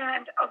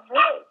 And a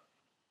voice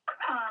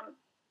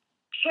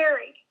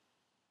carried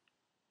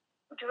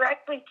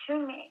directly to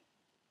me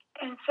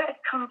and said,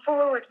 "Come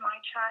forward, my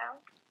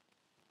child."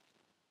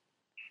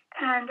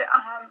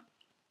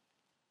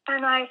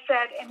 And I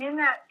said, and in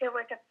that there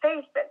was a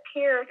face that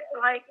appeared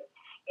like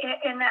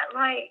in that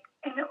light,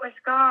 and it was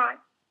God.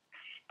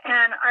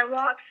 And I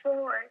walked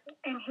forward,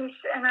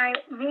 and I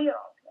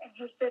kneeled, and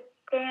he said,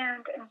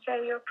 "Stand and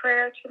say your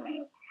prayer to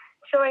me."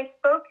 So I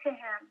spoke to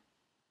him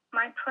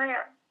my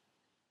prayer,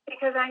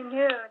 because I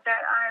knew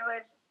that I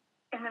was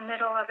in the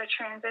middle of a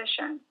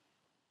transition.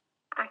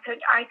 I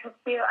could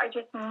feel, I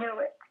just knew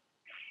it.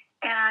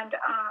 And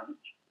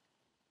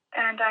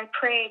I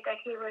prayed that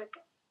he would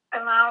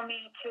allow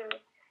me to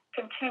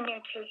continue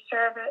to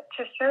serve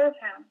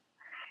him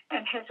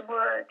and his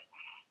word.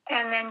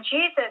 And then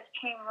Jesus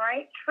came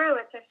right through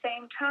at the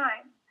same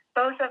time.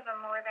 Both of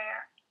them were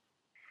there.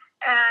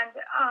 And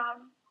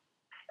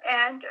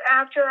And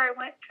after I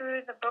went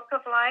through the book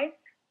of life,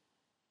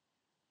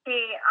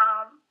 he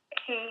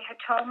had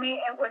told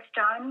me it was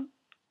done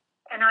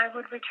and I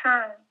would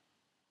return.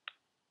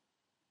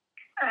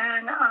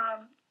 And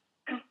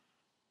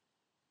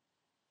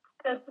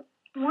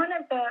one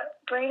of the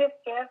greatest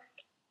gifts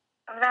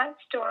of that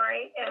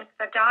story is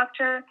the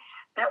doctor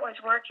that was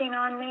working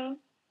on me.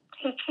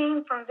 He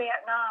came from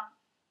Vietnam.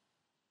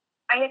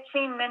 I had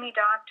seen many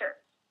doctors,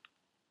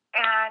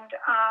 and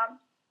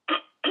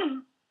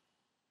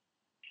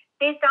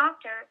these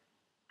doctors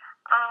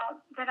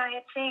that I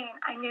had seen,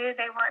 I knew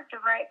they weren't the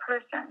right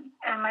person,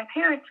 and my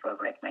parents were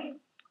with me.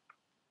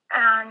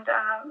 And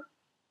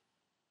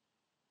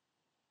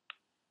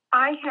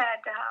I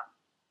had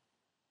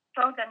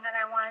told them that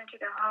I wanted to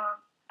go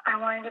home. I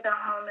wanted to go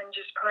home and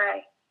just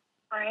pray,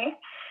 right?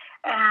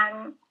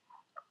 And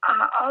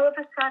all of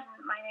a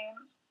sudden,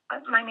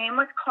 my name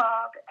was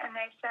called, and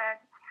they said,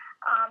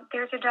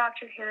 there's a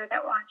doctor here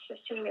that wants to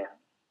see you.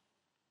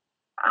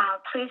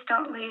 Please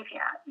don't leave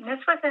yet. And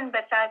this was in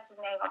Bethesda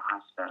Naval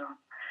Hospital.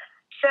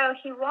 So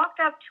he walked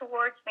up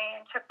towards me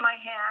and took my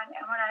hand,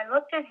 and when I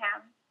looked at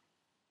him,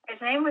 his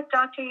name was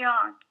Dr.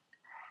 Young,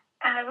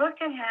 and I looked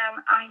at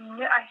him,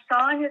 I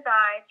saw in his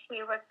eyes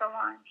he was the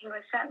one. He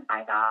was sent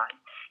by God.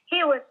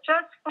 He was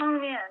just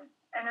flown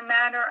in a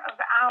matter of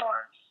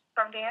hours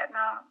from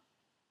Vietnam.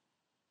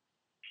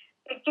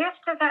 The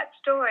gift of that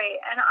story,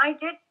 and I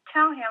did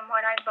tell him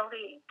what I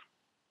believed,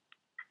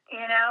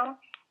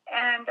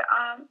 and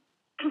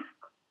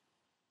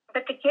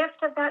but the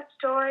gift of that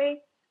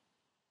story,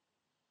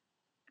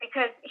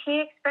 because he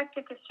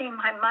expected to see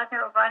my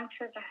mother run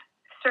through the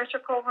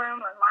surgical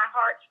room when my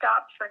heart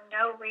stopped for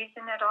no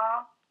reason at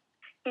all.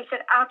 He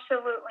said,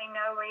 absolutely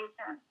no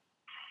reason.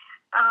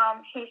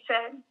 He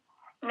said,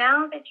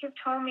 now that you've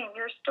told me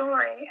your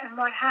story and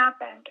what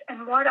happened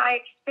and what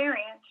I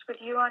experienced with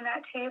you on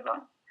that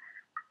table,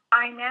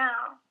 I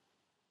now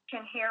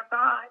can hear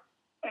God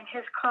and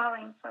his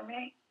calling for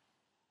me.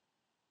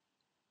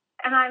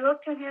 And I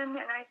looked at him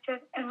and I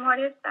said, and what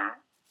is that?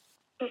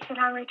 He said,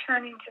 I'm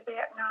returning to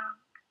Vietnam.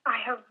 I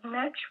have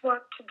much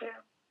work to do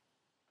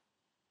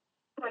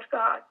with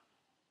God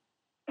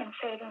and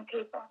saving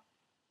people.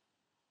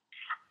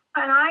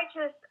 And I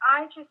just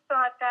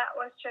thought that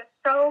was just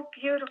so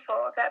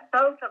beautiful that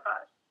both of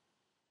us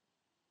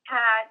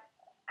had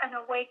an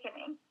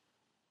awakening.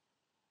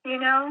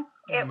 It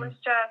was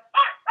just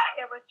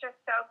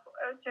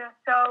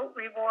so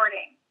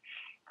rewarding.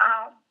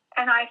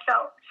 And I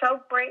felt so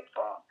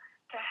grateful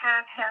to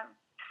have him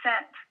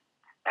sent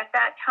at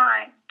that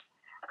time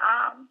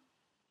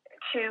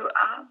to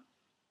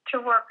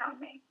work on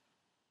me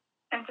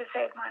and to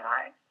save my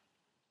life.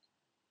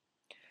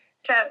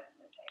 So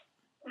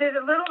there's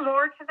a little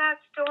more to that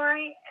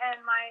story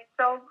in my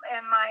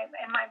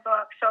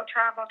book, Soul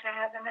Travel to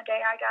Heaven the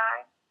Day I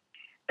Die.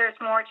 There's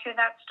more to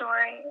that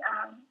story.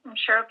 I'm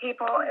sure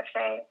people, if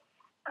they,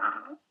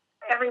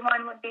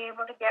 everyone would be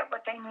able to get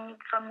what they need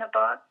from the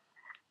book.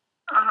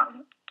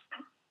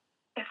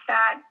 If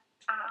that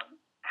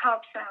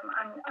helps them,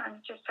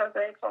 I'm just so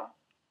grateful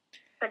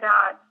to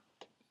God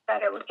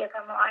that it would give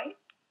them light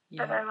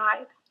for their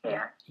life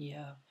here.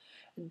 Yeah.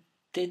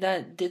 Did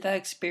that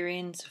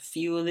experience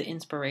fuel the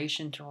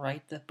inspiration to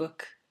write the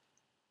book?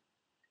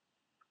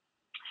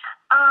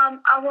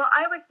 Well,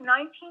 I was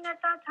 19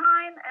 at that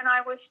time, and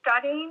I was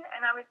studying,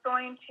 and I was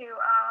going to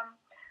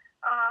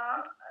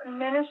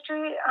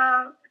ministry,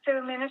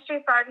 through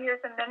ministry, 5 years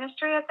of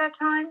ministry at that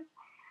time,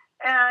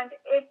 and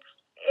it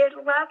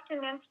left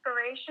an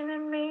inspiration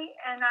in me,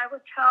 and I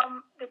would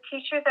tell the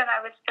teacher that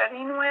I was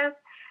studying with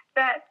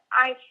that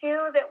I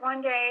feel that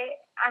one day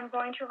I'm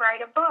going to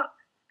write a book.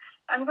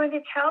 I'm going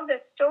to tell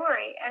this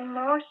story and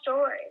more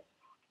stories.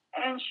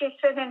 And she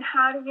said, and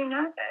how do you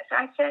know this?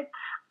 I said,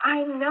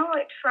 I know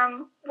it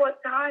from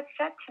what God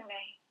said to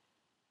me.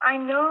 I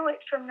know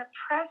it from the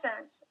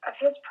presence of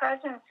his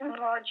presence in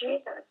Lord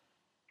Jesus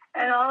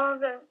and all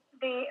the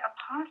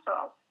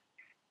apostles.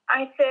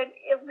 I said,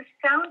 it was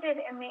sounded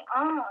in the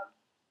Om,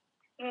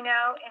 and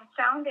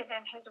sounded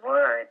in his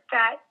word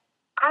that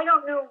I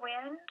don't know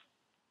when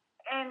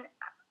and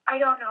I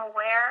don't know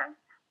where,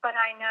 but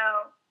I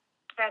know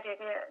that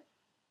it is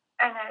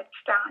and that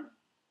it's done.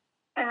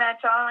 And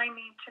that's all I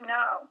need to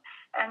know.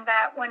 And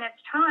that when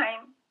it's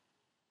time,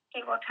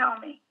 he will tell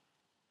me.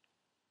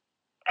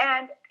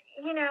 And,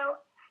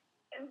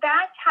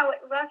 that's how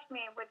it left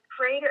me with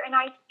greater, and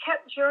I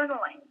kept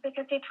journaling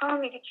because he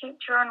told me to keep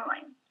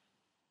journaling.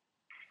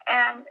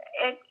 And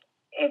it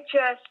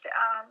just,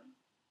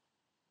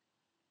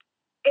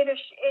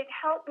 it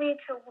helped me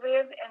to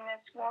live in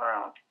this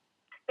world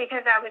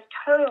because I was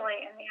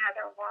totally in the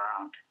other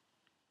world,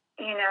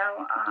 in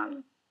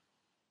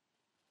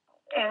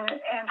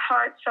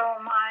heart, soul,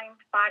 mind,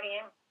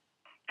 body,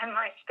 and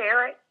my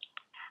spirit.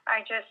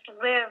 I just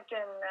lived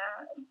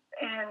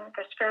in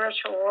the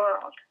spiritual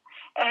world.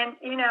 And,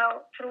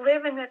 to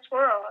live in this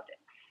world,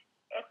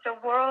 it's a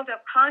world of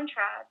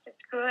contrast.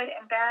 It's good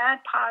and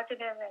bad,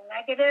 positive and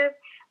negative.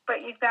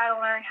 but you've got to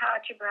learn how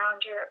to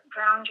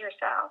ground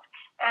yourself.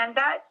 And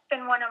that's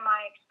been one of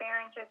my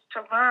experiences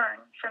to learn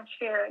from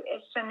Spirit,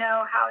 is to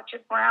know how to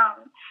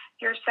ground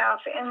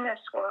yourself in this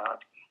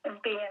world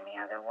and be in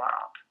the other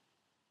world.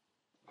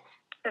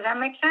 Does that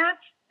make sense?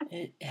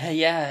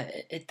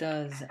 It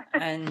does.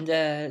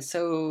 And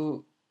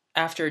so,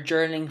 after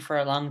journaling for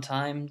a long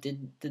time,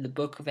 did the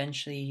book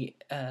eventually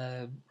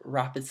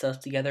wrap itself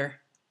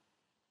together?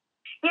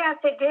 Yes,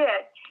 it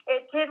did.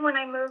 It did when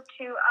I moved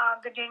to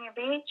Virginia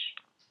Beach.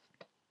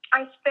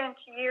 I spent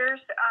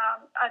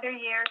other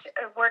years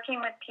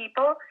working with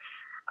people,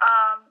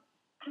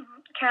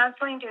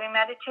 counseling, doing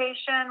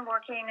meditation,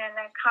 working in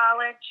a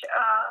college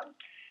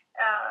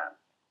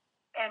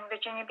in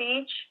Virginia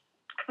Beach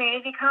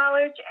Community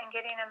College, and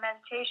getting a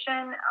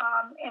meditation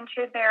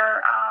into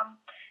their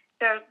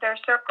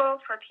circle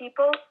for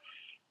people.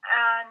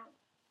 And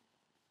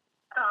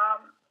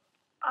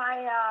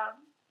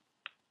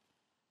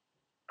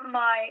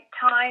my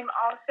time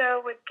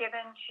also was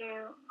given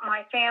to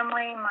my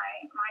family,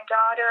 my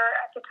daughter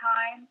at the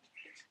time.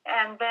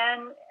 And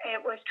then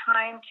it was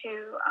time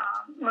to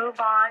move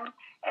on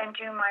and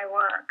do my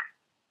work,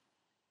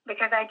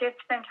 because I did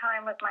spend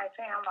time with my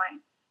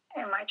family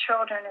and my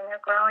children in their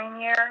growing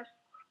years,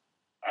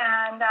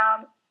 and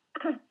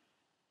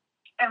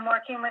and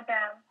working with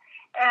them.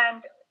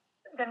 And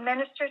the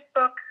minister's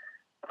book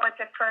was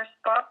the first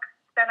book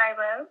that I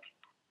wrote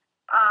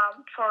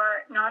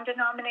for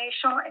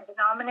non-denominational and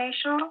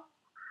denominational,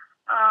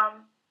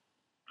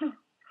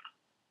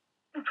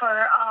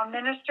 for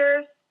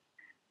ministers,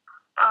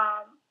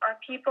 or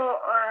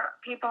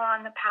people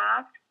on the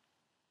path,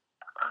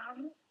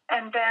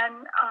 and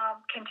then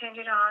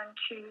continued on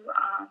to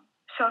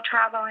Soul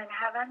Travel in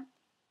Heaven.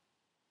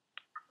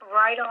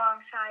 Right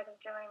alongside of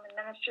doing the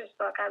minister's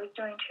book, I was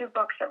doing 2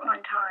 books at one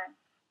time.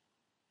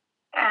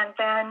 And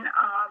then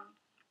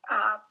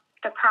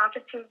the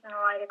Prophecies in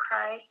the Light of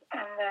Christ,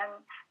 and then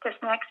this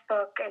next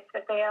book is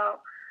The Veil.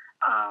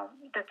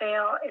 The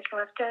Veil is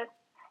Lifted.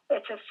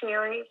 It's a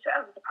series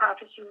of the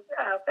Prophecies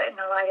in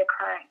the Light of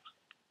Christ.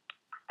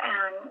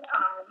 And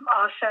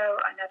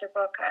also another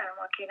book I'm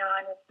working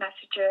on is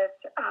Messages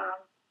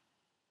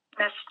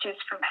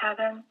from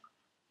Heaven,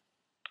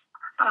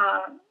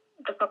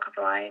 the Book of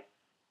Life.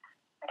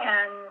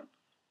 And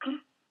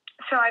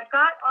so I've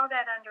got all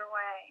that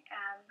underway,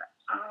 and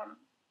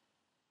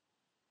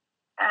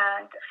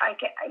I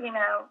get,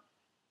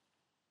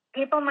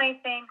 people may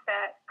think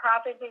that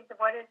prophecy,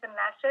 what is the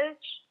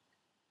message,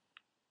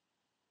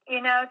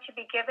 to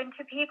be given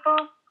to people?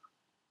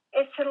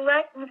 Is to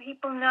let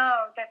people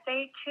know that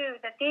they too,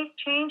 that these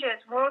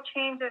changes, world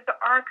changes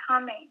are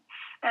coming,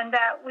 and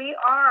that we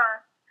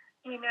are,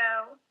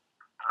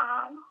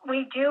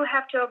 we do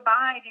have to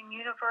abide in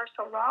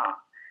universal law,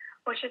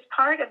 which is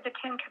part of the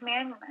 10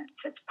 Commandments.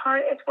 It's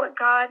what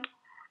God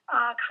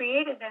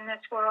created in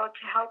this world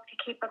to help to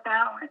keep a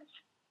balance.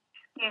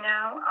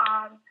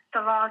 The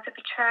laws of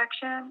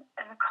attraction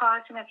and the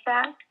cause and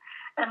effect,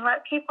 and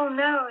let people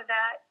know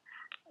that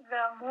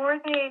the more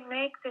they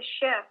make the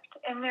shift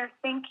in their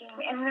thinking,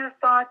 in their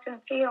thoughts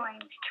and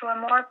feelings to a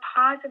more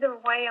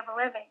positive way of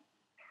living,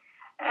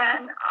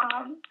 and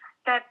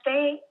that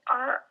they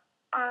are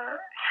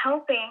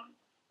helping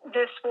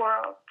this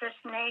world, this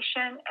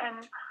nation,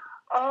 and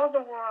all the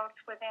worlds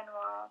within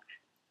worlds,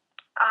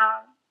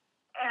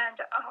 and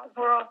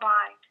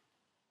worldwide.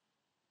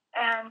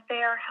 And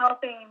they are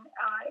helping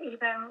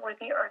even with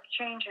the earth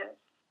changes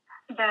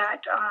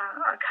that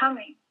are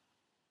coming.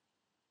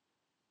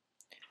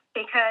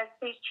 Because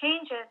these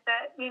changes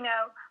that,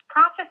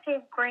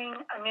 prophecies bring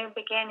a new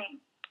beginning.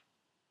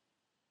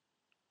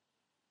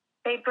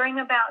 They bring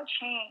about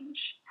change.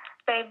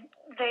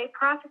 They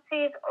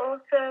prophecies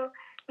also,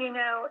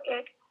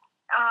 it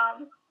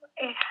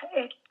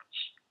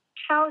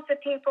shows the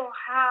people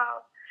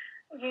how,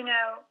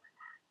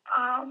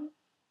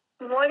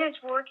 what is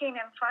working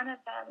in front of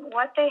them,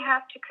 what they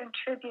have to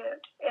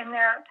contribute in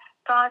their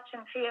thoughts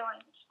and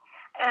feelings,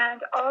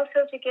 and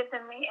also to give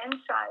them the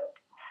insight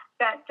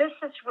that this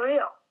is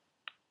real.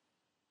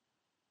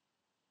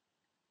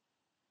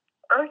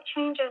 Earth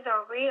changes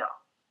are real.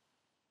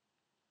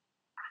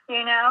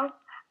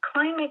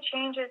 Climate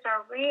changes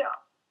are real.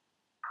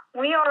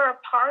 We are a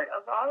part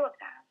of all of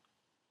that.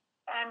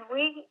 And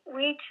we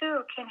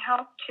too can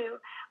help to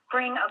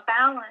bring a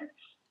balance,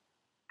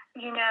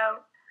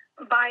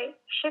 by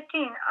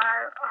shifting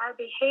our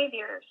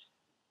behaviors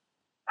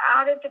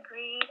out of the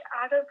greed,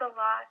 out of the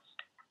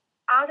lust,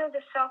 out of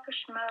the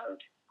selfish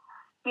mode,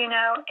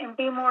 and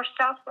be more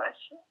selfless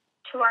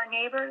to our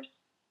neighbors,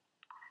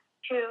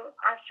 to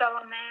our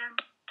fellow man,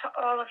 to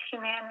all of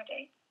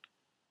humanity,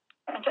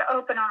 and to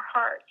open our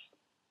hearts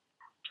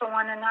to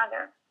one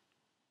another,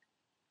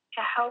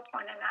 to help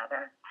one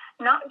another,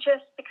 not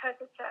just because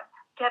it's a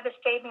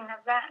devastating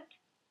event,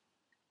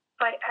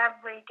 but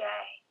every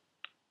day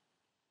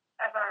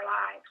of our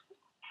lives,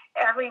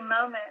 every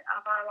moment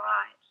of our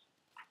lives,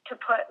 to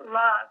put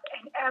love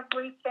in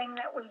everything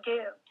that we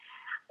do,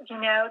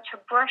 to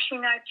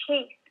brushing our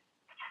teeth,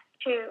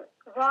 to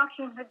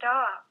walking the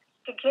dog,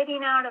 to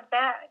getting out of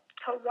bed,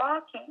 to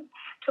walking,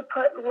 to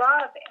put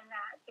love in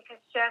that, because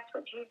that's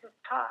what Jesus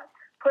taught.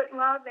 Put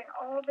love in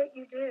all that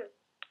you do,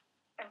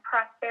 and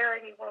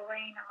prosperity will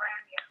reign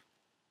around you.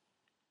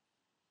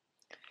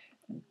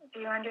 Do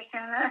you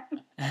understand that?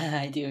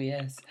 I do,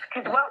 yes.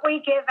 Because what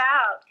we give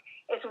out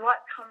is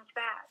what comes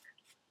back.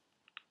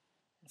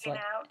 You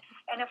know?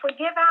 And if we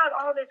give out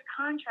all this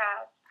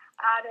contrast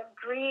out of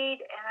greed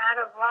and out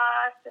of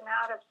lust and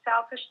out of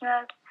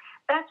selfishness,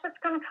 that's what's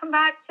going to come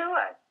back to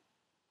us.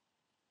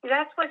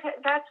 That's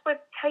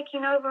what's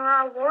taking over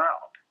our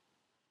world.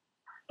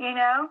 You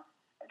know?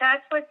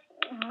 That's what's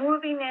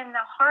moving in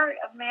the heart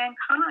of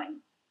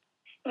mankind.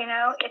 You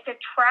know, it's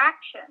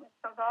attraction. It's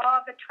the law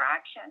of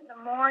attraction. The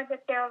more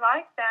that they're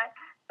like that,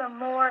 the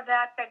more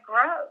that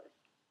grows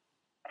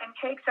and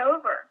takes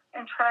over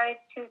and tries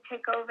to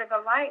take over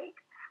the light.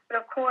 But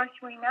of course,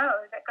 we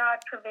know that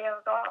God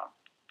prevails all,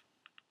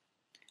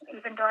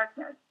 even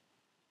darkness.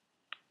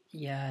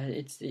 Yeah,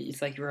 it's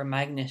like you're a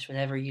magnet.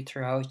 Whatever you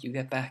throw out, you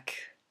get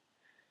back.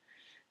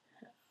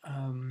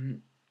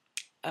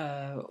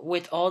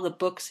 With all the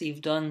books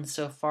you've done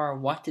so far,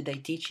 what did they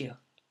teach you?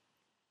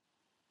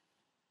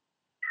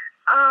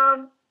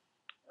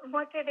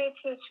 What did they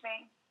teach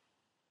me?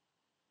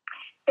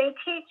 They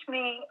teach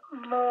me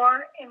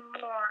more and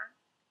more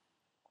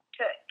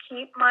to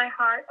keep my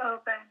heart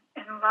open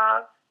in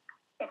love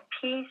and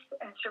peace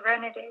and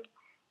serenity,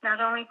 not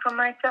only for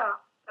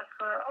myself, but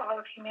for all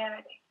of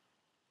humanity.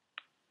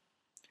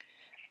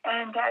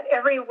 And at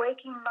every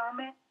waking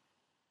moment,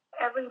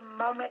 every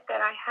moment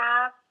that I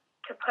have,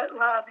 to put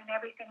love in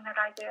everything that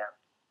I do.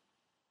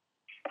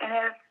 And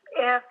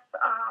if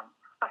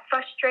a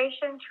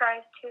frustration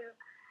tries to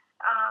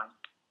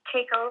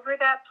take over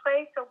that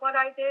place of what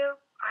I do,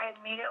 I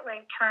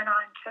immediately turn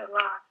on to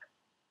love,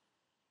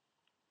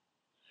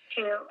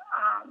 to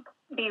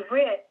be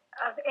rid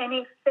of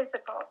any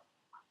physical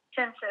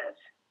senses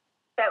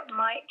that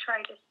might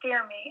try to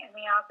steer me in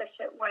the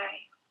opposite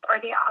way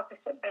or the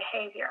opposite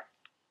behavior,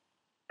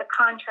 the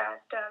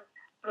contrast of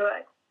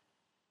good.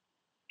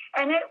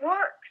 And it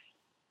works.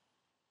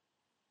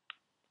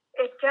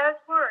 It does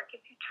work.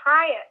 If you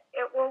try it,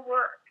 it will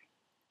work.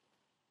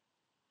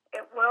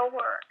 It will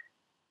work.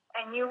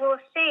 And you will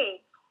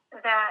see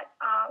that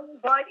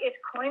what is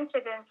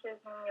coincidences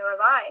in your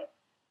life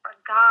are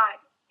God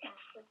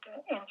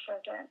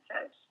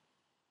incidences.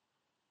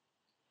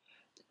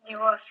 You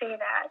will see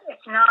that.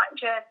 It's not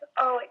just,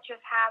 it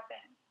just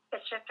happened.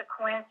 It's just a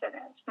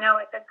coincidence.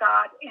 No, it's a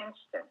God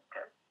instance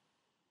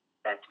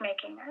that's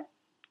making it.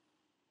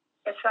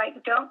 It's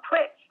like, don't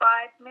quit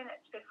 5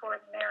 minutes before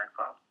the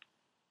miracle.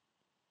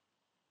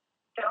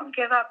 Don't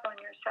give up on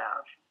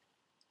yourself,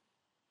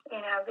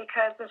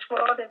 because this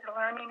world is a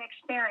learning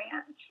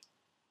experience.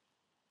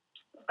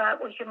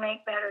 But we can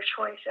make better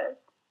choices.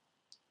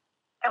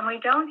 And we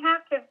don't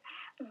have to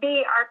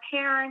be our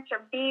parents or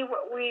be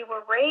what we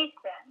were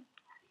raised in.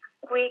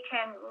 We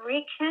can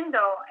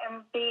rekindle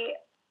and be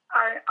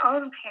our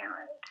own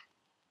parent.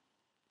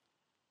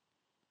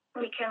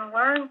 We can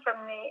learn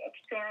from the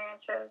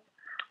experiences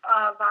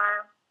of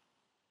our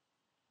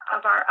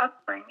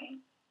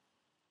upbringing.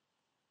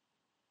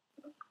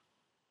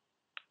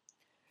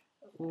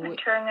 And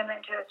turn them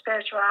into a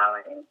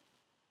spirituality,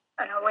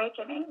 an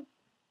awakening.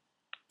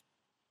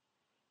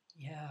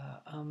 Yeah.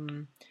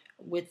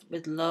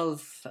 With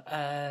love,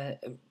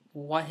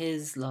 what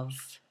is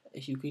love?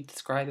 If you could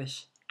describe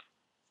it.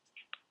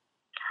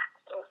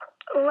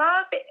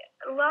 Love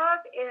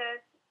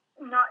is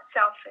not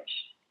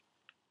selfish.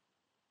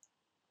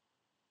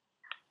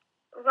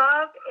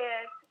 Love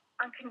is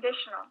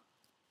unconditional.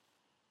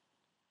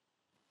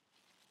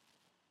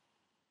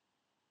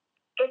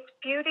 It's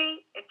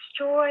beauty, it's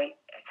joy,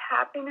 it's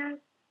happiness,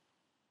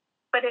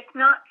 but it's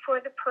not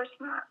for the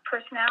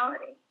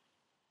personality.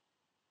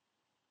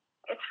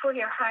 It's for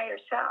your higher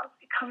self.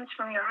 It comes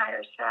from your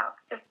higher self,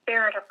 the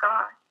Spirit of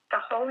God, the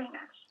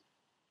holiness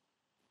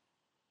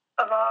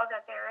of all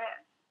that there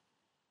is.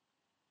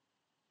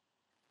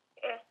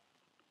 It's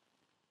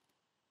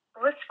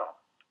blissful.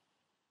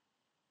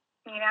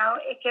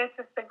 It gives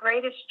us the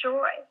greatest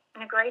joy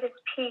and the greatest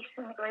peace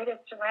and the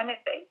greatest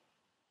serenity.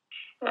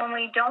 When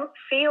we don't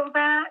feel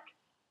that,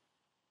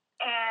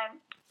 and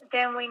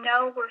then we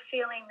know we're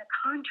feeling the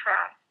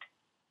contrast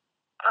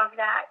of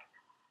that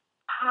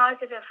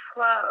positive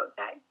flow,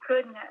 that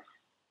goodness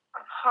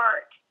of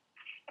heart.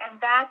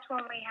 And that's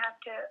when we have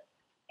to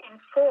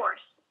enforce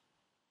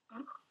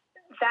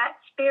that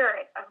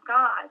Spirit of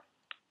God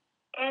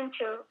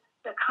into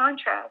the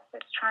contrast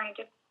that's trying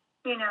to,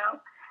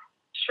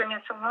 string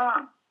us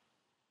along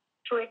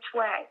to its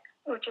way,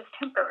 which is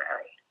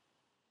temporary.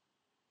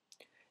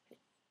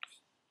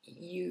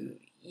 You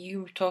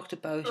talked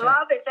about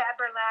love is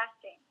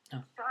everlasting.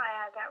 Oh. So I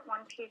add that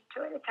one piece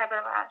to it. It's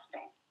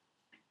everlasting.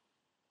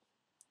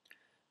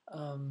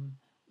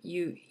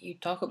 You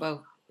talk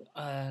about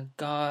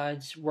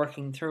God's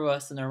working through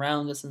us and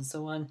around us and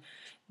so on.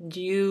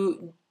 Do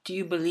you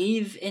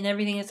believe in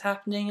everything that's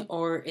happening,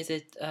 or is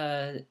it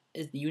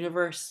is the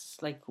universe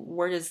like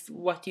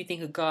what do you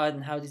think of God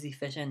and how does he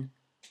fit in?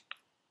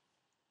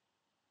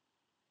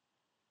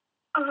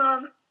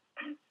 How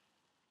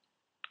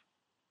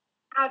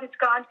does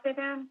God fit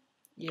in?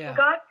 Yeah.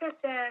 God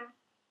fits in,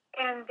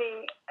 and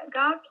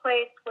God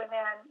placed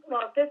within,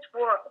 well, this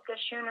world,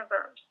 this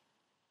universe,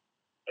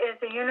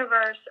 is a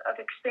universe of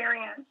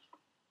experience.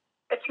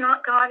 It's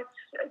not God's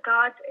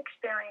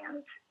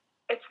experience.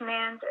 It's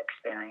man's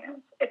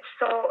experience. It's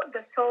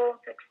the soul's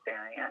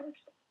experiences.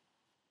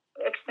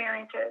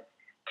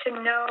 To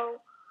know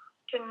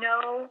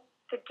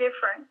the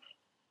difference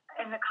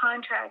in the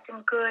contrast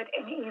in good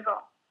and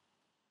evil.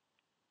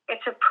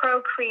 It's a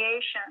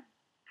procreation.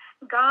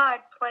 God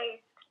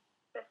placed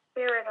the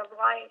spirit of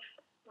life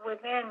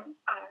within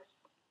us,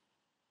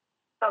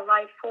 the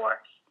life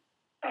force,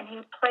 and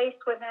He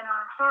placed within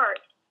our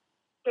heart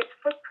His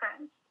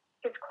footprints,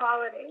 His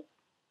qualities,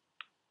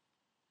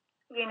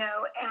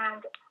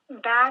 and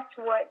that's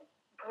what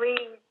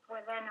breathes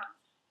within us.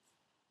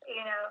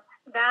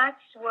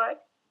 That's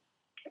what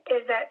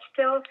is that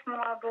still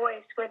small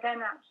voice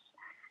within us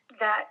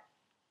that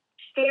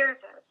steers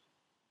us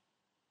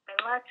and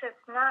lets us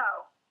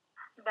know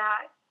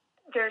that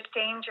there's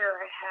danger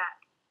ahead.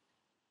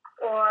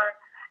 Or,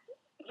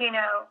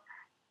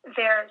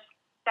 there's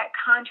that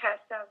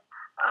contrast of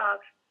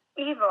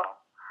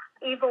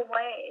evil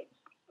ways,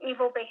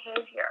 evil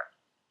behavior,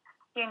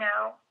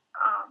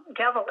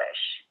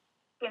 devilish,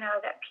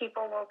 that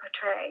people will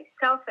portray,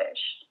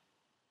 selfish,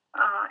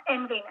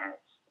 enviness,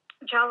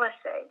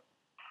 jealousy.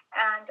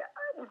 And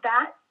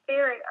that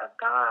spirit of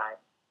God,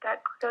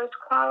 those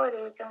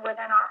qualities and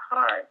within our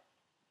heart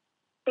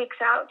speaks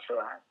out to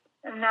us,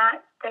 and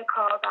that they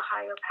call the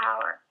higher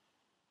power.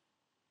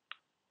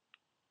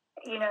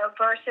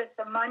 Versus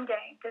the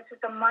mundane. This is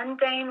a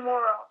mundane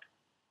world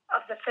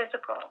of the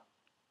physical.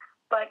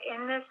 But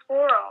in this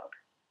world,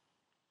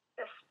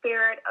 the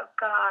Spirit of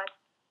God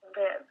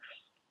lives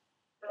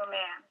through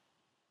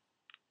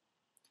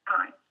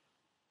mankind.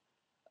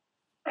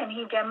 And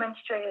He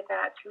demonstrated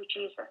that through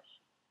Jesus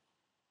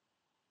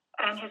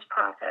and His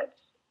prophets.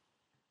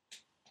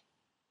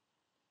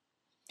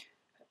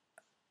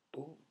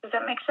 Does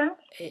that make sense?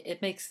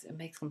 It makes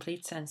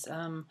complete sense.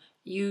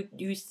 You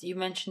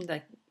mentioned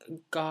that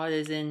God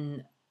is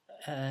in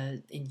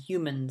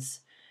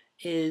humans.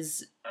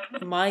 Is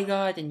my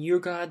God and your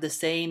God the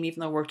same, even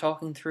though we're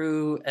talking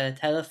through a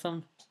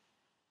telephone?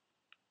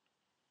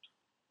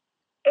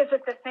 Is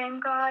it the same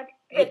God?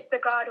 It's the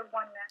God of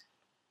oneness.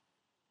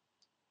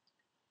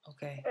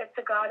 Okay. It's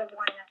the God of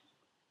oneness.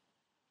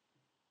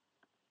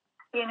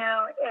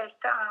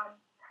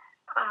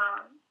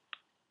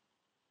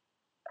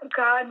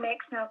 God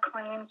makes no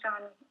claims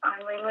on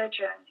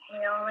religion. He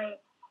only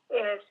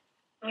is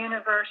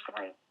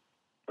universally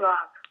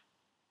love.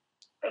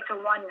 It's a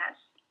oneness.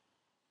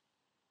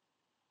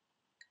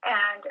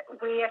 And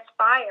we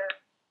aspire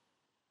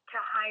to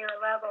higher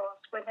levels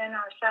within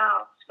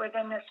ourselves,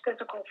 within this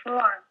physical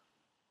form,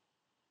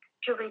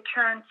 to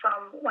return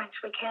from whence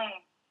we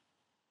came.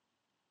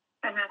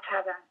 And that's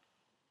heaven.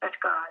 That's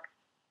God.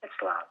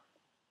 It's love.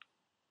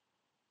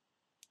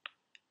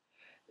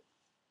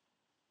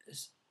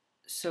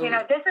 So,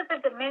 this is a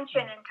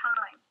dimension in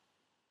time.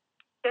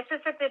 This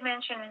is a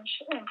dimension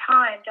in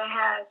time that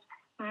has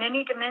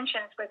many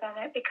dimensions within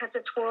it, because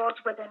it's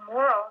worlds within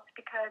worlds,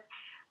 because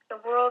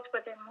the worlds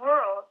within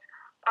worlds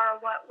are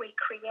what we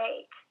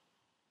create.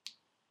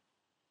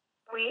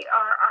 We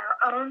are our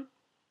own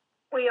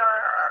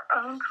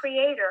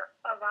creator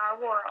of our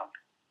world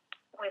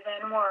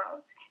within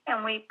worlds,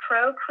 and we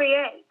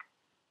procreate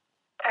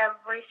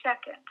every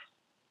second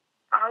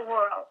our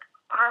world,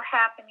 our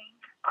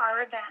happenings,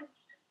 our events.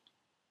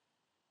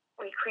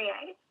 We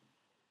create.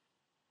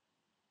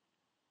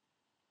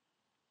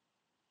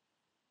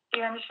 Do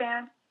you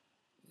understand?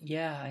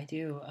 Yeah, I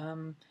do.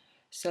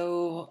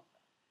 So,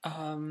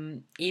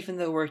 even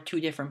though we're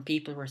two different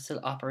people, we're still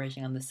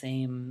operating on the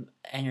same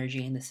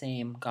energy and the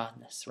same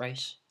godness,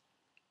 right?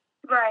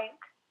 Right.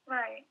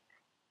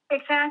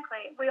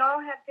 Exactly. We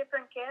all have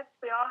different gifts.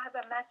 We all have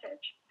a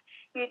message.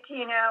 We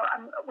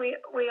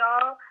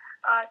all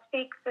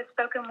speak the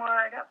spoken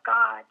word of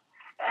God,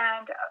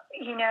 and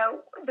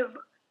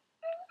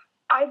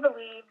I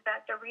believe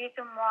that the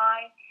reason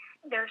why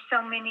there's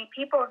so many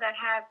people that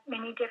have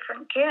many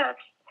different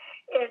gifts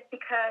is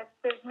because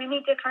there's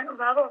many different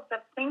levels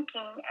of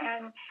thinking,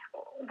 and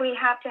we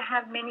have to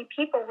have many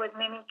people with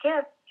many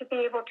gifts to be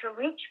able to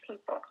reach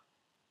people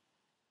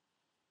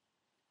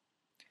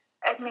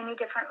at many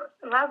different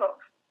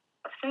levels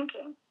of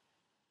thinking.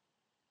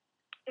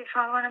 Do you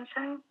follow what I'm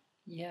saying?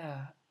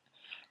 Yeah.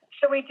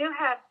 So we do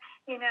have,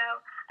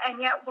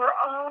 and yet we're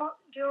all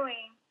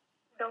doing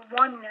the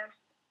oneness,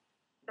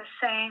 the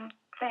same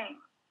thing.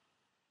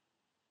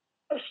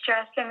 It's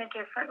just in a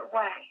different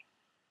way.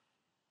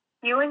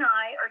 You and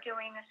I are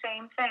doing the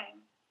same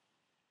thing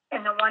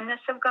in the oneness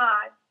of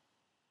God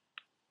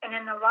and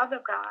in the love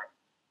of God.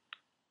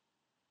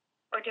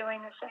 We're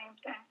doing the same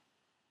thing,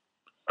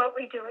 but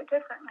we do it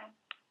differently.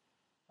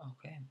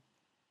 Okay.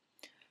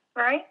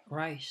 Right?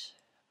 Right.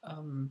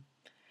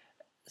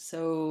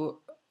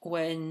 So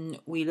when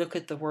we look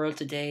at the world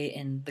today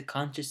and the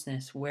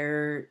consciousness,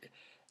 where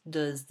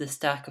does the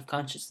stack of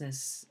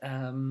consciousness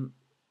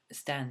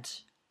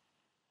stand?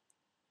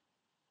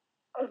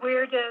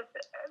 Where does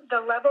the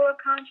level of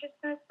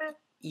consciousness?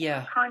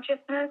 Yeah.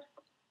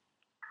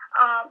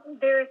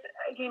 There's,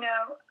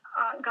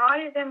 God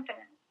is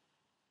infinite.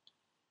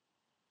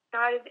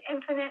 God is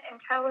infinite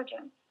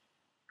intelligence.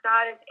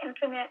 God is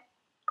infinite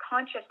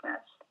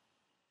consciousness.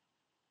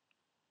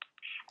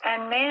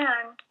 And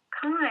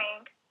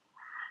mankind,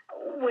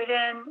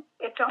 within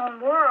its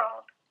own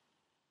world,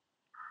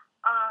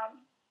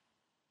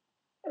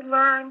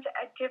 learned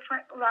at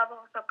different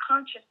levels of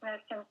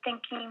consciousness and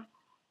thinking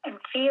and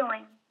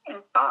feeling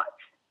and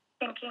thoughts,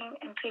 thinking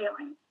and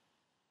feeling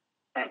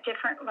at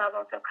different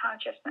levels of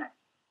consciousness.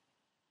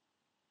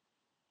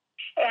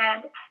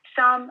 And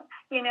some,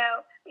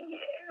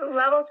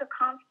 levels of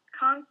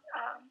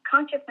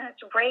consciousness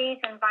raise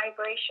in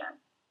vibration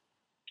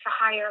to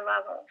higher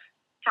levels,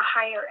 to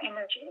higher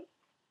energy,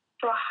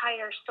 to a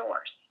higher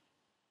source.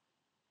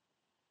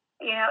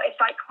 It's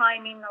like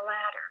climbing the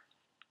ladder.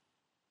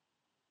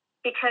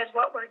 Because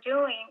what we're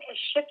doing is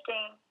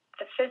shifting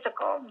the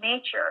physical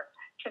nature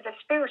to the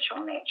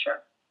spiritual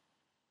nature.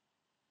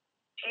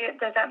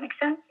 Does that make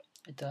sense?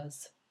 It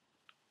does.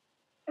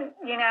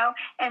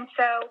 And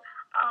so,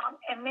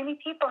 and many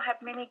people have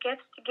many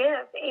gifts to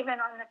give, even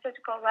on the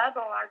physical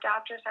level. Our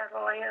doctors, our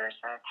lawyers,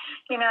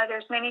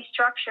 there's many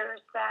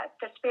structures that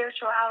the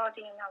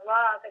spirituality and the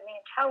love and the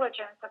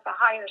intelligence of the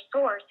higher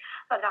source,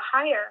 of the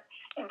higher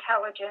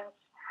intelligence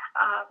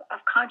of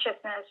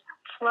consciousness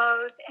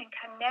flows and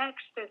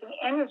connects through the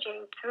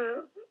energy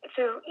through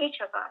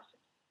each of us.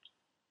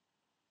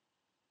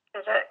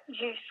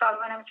 You follow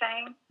what I'm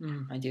saying?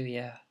 I do,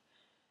 yeah.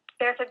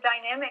 There's a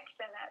dynamics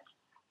in it,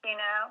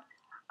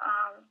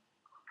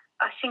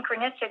 a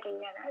synchronicity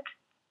in it.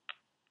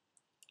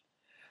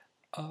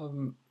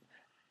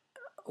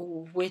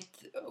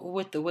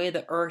 With the way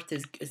the earth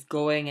is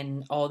going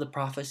and all the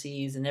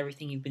prophecies and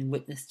everything you've been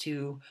witness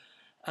to,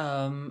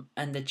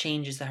 and the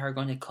changes that are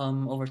going to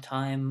come over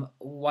time,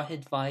 what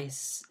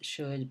advice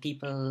should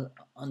people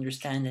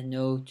understand and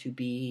know to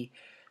be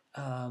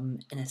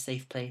in a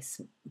safe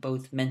place,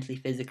 both mentally,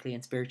 physically,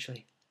 and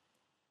spiritually?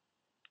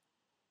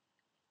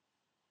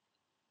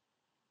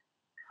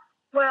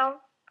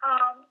 Well,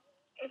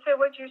 so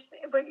what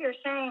you're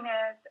saying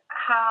is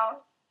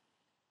how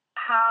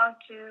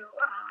do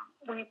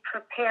we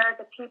prepare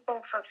the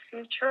people for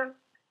future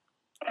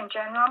in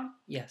general?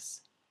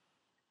 Yes.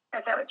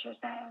 Is that what you're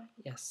saying?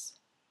 Yes.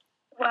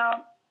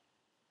 Well,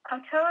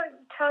 I'll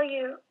tell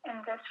you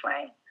in this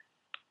way.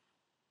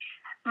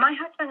 My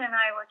husband and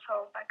I were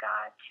told by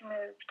God to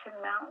move to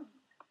the mountains.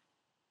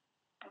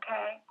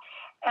 Okay,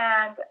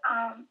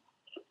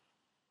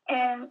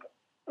 and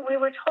we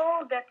were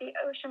told that the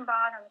ocean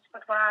bottoms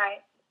would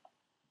rise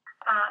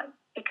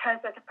because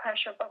of the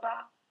pressure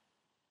below.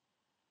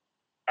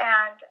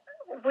 And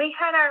we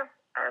had our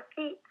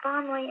feet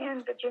firmly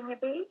in Virginia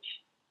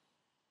Beach.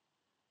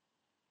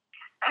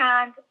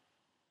 And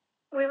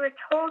we were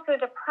told through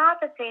the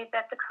prophecy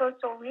that the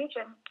coastal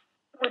region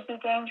would be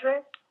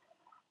dangerous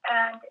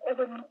and it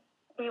wouldn't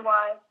be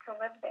wise to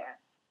live there.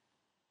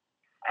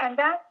 And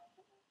that's,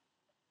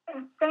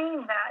 in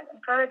saying that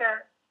and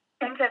further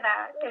into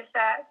that, is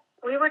that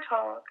we were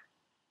told,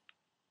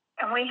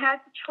 and we had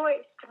the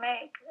choice to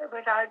make. It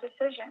was our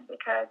decision,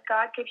 because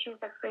God gives you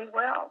the free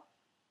will.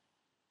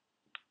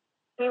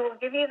 He will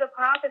give you the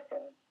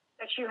prophecy,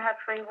 but you have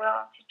free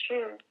will to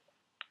choose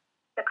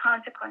the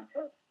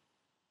consequences.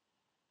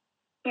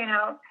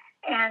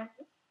 And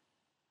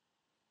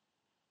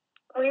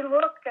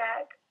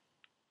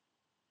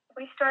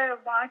we started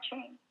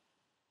watching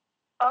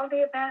all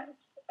the events,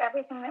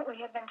 everything that we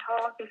had been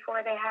told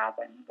before they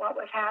happened, what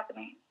was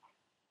happening,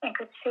 and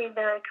could see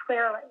very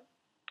clearly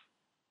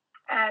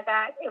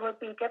that it would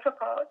be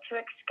difficult to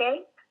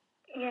escape,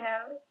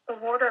 the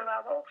water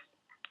levels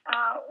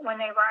when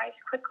they rise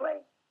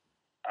quickly,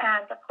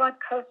 and the flood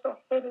coastal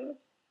cities,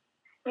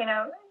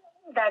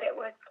 that it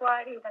would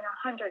flood even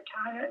 100 to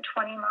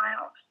 120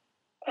 miles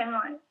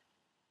inland.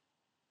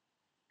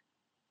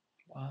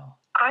 Wow.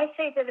 I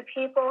say to the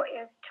people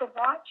is to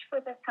watch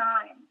for the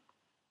signs.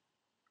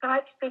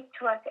 God speaks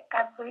to us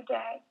every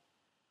day.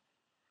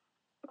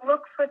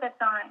 Look for the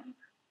signs,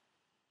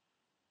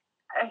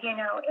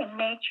 in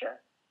nature,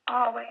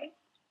 always.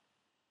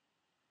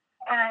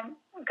 And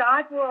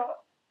God will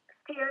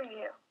steer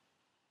you.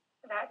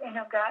 That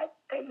inner gut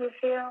that you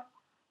feel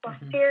will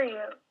steer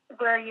you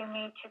where you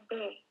need to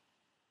be.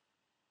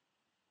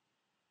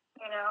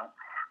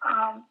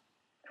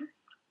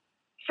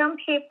 Some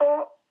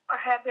people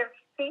have their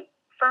feet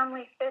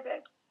firmly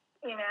fitted,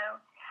 in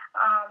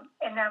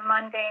their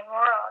mundane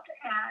world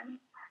and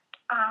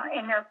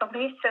in their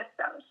belief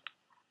systems.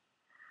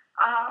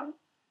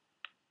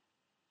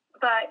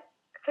 But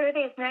through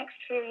these next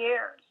few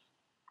years,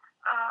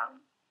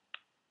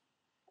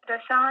 the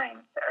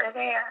signs are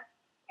there,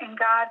 and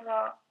God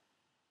will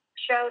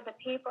show the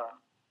people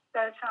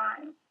those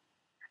signs.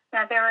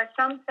 Now, there are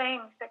some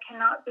things that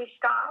cannot be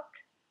stopped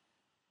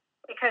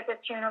because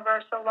it's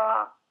universal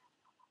law.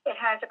 It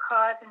has a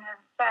cause and an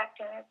effect,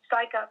 and it's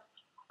like a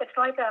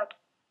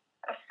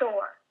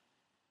sore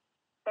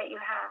that you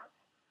have.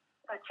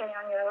 let's say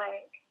on your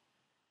leg,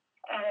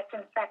 and it's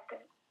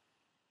infected.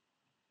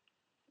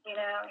 You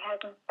know, it has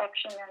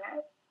infection in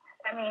it.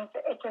 That means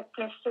it's a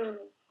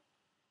disease.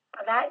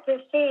 That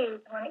disease,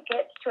 when it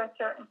gets to a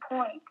certain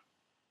point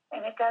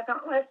and it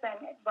doesn't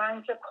listen, it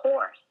runs a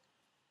course.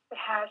 It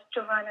has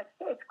to run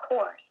its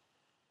course.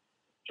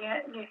 Do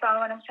you follow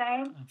what I'm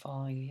saying? I'm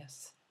following you,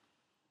 yes.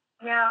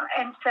 Yeah,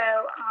 and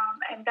so,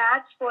 and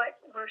that's what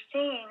we're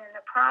seeing in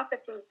the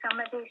prophecies. Some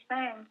of these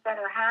things that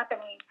are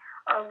happening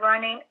are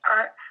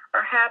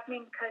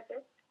happening because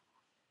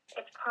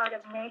it's part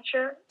of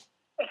nature.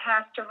 It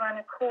has to run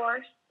a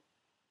course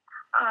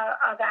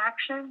of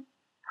action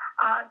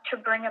to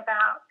bring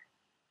about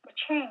the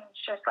change,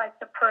 just like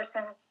the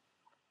person's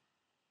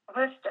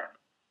blister.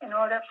 In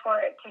order for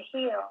it to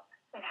heal,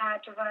 it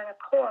had to run a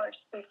course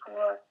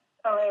before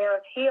a layer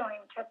of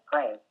healing took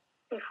place,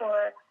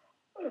 before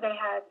they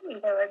had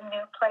either a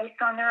new place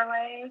on their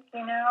leg,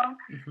 you know.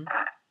 Mm-hmm.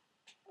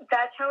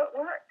 That's how it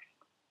works.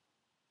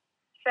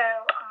 So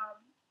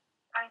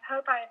I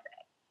hope I've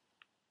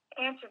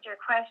answered your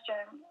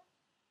question.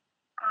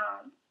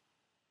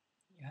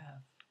 Yeah.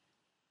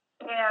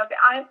 You know,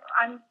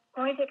 I'm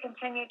going to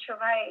continue to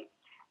write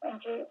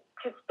and to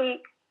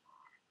speak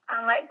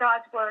and let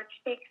God's word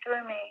speak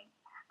through me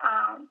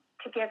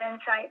to give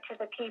insight to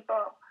the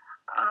people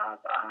of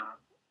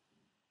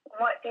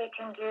what they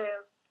can do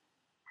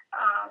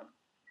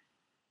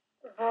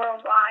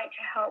worldwide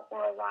to help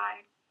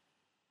worldwide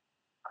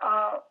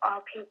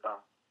all people.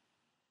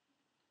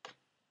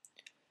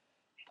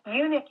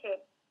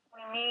 Unity.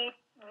 We need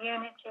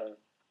unity.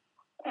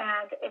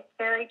 And it's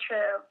very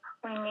true.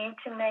 We need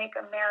to make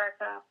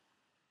America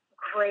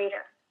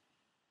greater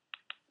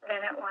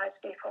than it was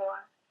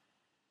before.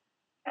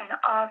 And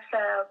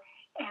also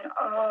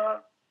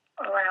all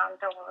around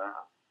the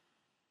world.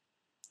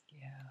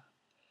 Yeah.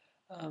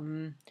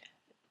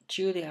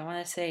 Julie, I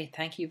want to say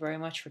thank you very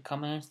much for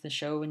coming onto the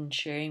show and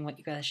sharing what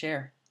you got to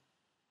share.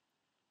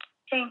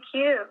 Thank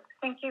you.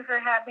 Thank you for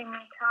having me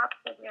talk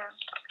with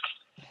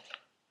you.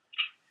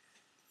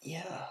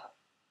 Yeah.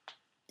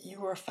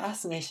 You were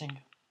fascinating.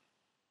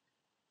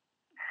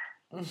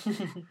 Well,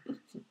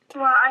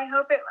 I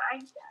hope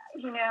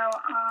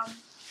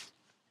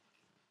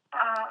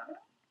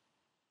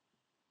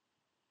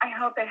I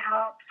hope it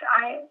helps.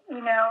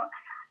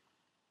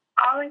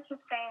 All I keep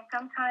saying,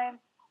 sometimes,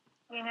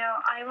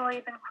 I will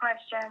even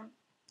question.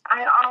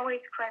 I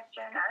always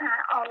question, and I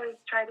always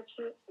try to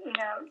keep,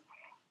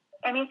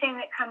 anything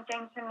that comes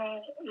into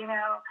me,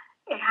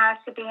 it has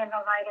to be in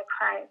the light of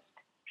Christ.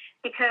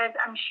 Because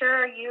I'm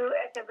sure you,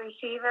 as a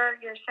receiver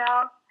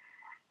yourself,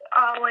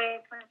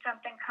 always, when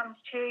something comes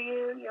to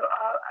you, you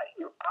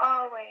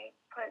always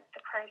put the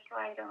Christ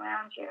light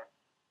around you.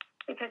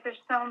 Because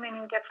there's so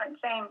many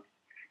different things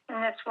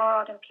in this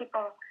world and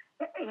people,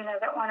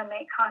 that want to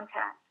make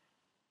contact.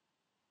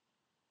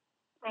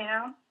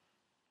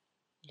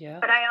 Yeah.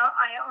 But I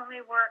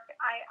only work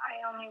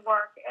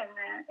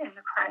in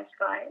the Christ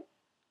light.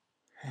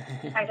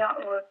 I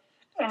don't work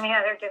in the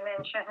other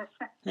dimensions.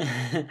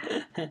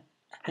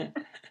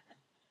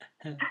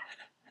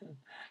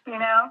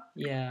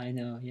 Yeah, I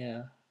know.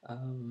 Yeah.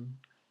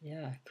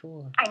 Yeah,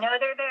 cool. I know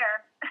they're there.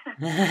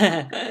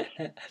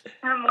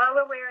 I'm well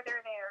aware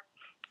they're there.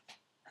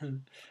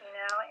 And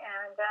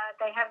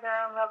they have their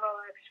own level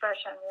of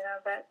expression.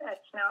 But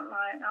it's not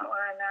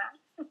where I'm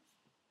at.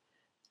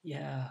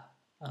 Yeah.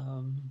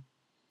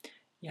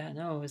 Yeah,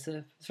 no, it's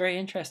very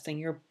interesting.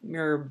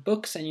 Your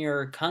books and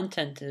your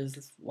content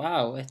is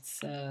wow.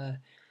 It's a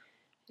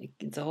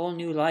whole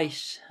new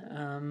light.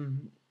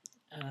 I'm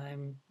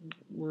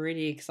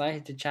really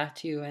excited to chat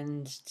to you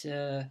and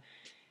to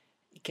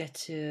get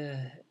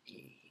to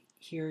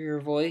hear your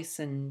voice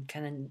and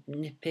kind of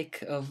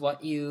nitpick of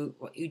what you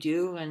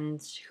do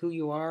and who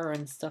you are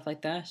and stuff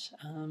like that.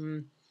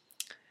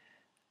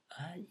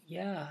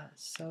 Yeah.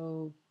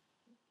 So,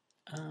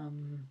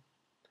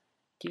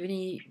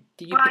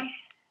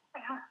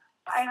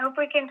 I hope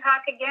we can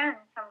talk again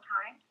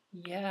sometime.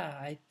 Yeah,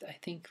 I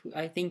think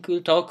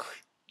we'll talk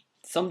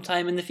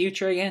sometime in the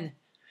future again.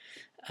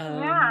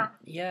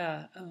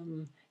 Yeah.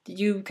 Did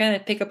you kind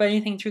of pick up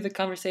anything through the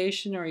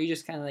conversation, or are you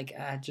just kind of like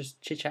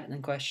just chit chatting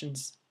and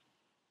questions?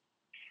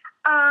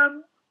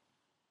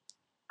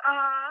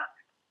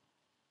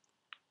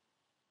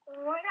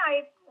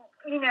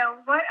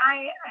 What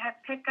I have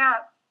picked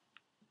up.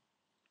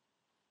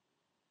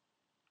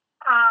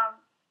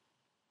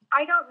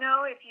 I don't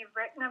know if you've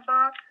written a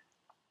book,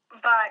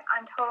 but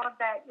I'm told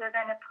that you're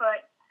going to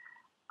put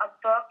a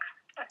book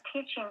of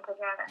teaching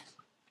together.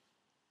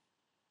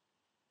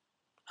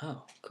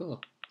 Oh,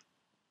 cool.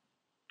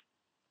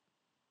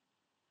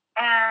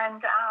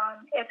 And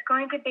it's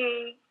going to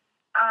be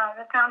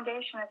the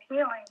foundation of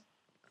healing.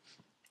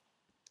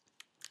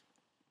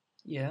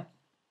 Yeah.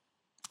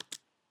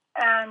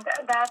 And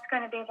that's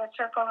going to be the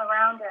circle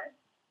around it.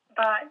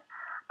 But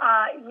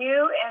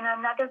you and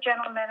another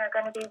gentleman are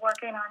going to be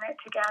working on it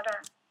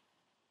together.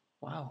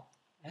 Wow,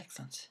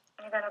 excellent.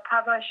 You're going to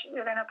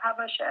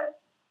publish it.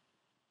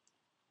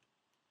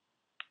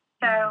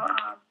 So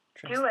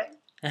do it.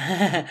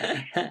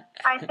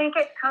 I think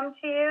it's come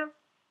to you.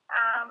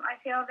 I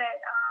feel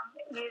that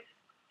you've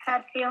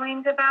had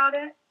feelings about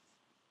it.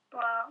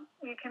 Well,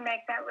 you can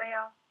make that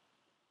real.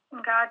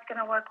 And God's going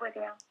to work with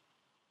you.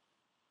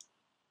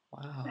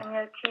 Wow. And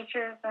your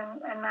teachers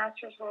and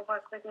masters will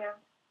work with you.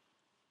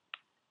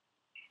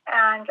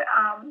 And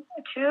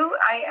two,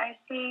 I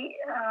see.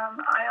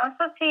 I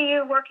also see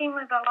you working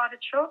with a lot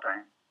of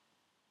children.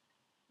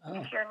 Oh.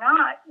 If you're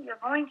not, you're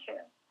going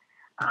to.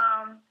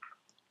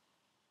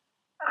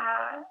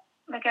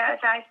 Because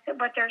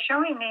what they're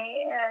showing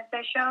me is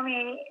they show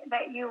me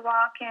that you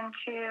walk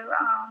into.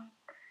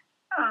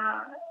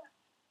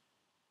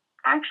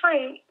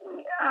 Actually,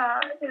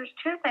 there's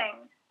two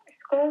things: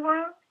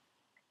 schoolrooms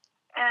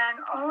and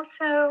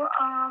also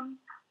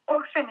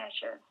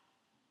orphanages.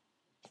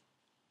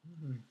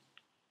 Mm-hmm.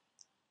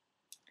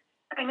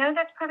 I know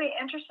that's probably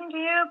interesting to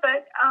you,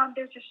 but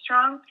there's a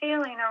strong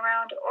feeling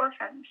around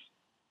orphans.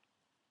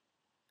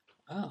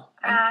 Oh.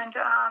 And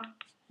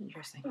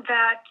Interesting.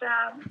 that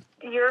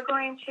you're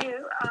going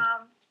to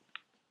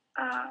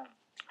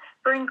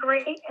bring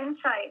great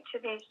insight to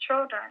these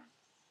children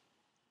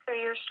through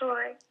your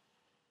story,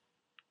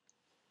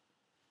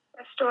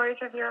 the stories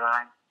of your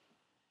life.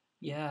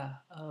 Yeah.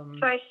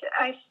 So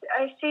I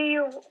see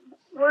you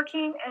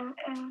working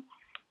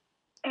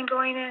and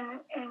going in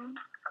and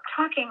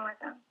talking with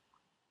them.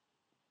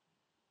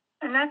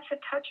 And that's a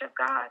touch of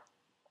God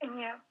in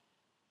you.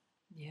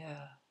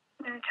 Yeah.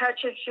 And a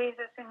touch of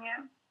Jesus in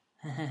you.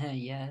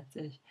 Yeah.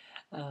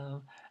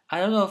 I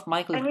don't know if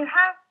Michael. And you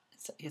have.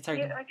 Sorry.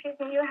 Excuse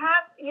me. You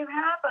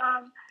have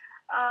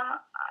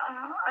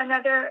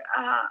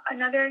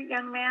another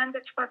young man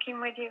that's working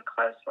with you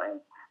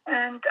closely,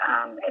 and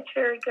it's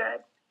very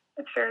good.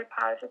 It's very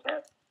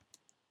positive.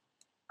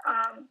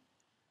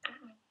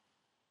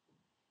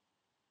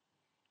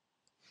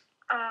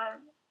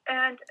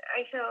 And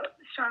I feel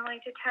strongly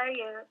to tell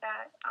you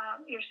that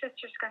your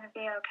sister's going to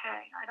be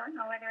okay. I don't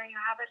know whether you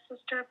have a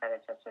sister, but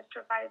it's a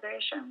sister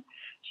vibration.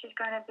 She's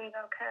going to be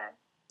okay.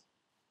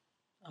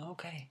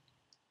 Okay.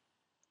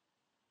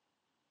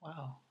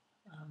 Wow.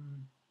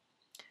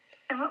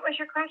 And what was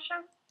your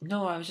question?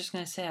 No, I was just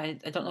going to say I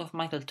don't know if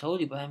Michael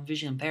told you, but I'm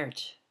vision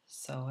impaired,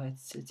 so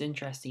it's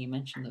interesting you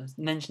mentioned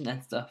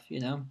that stuff. You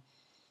know.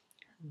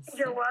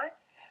 You're what?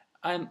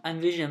 I'm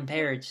vision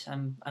impaired.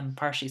 I'm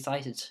partially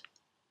sighted.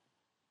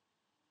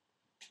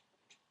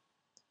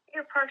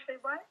 You're partially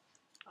what?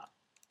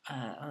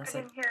 I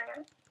didn't hear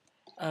it.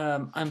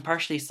 I'm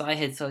partially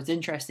sighted, so it's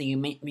interesting you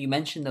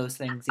mentioned those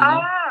things. You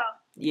know. Oh.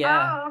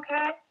 Yeah. Oh,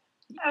 okay.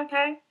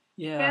 Okay.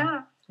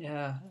 Yeah.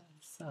 Yeah.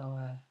 So.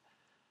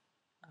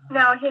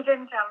 No, he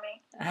didn't tell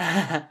me.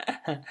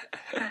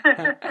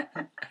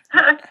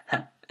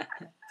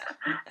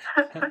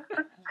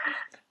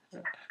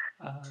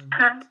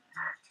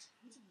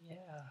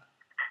 Yeah.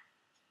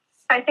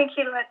 I think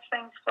he lets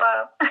things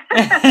flow.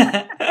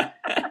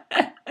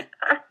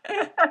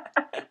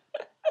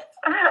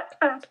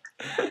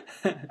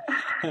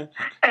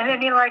 And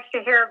then he likes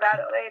to hear about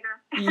it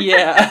later.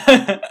 Yeah.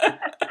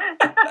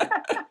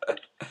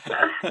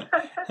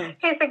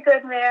 He's a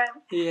good man.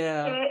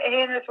 Yeah. He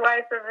and his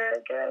wife are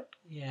very good.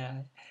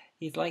 Yeah.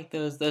 He's like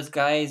those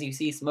guys you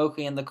see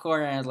smoking in the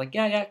corner, and I was like,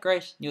 yeah,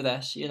 great, knew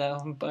that, you know.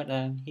 But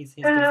he's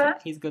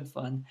good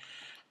fun.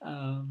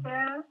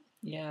 Yeah.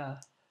 Yeah.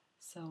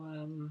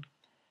 So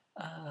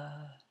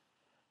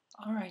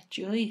all right,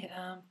 Julie.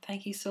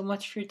 Thank you so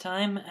much for your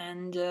time,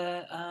 and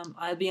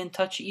I'll be in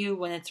touch with you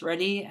when it's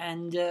ready.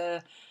 And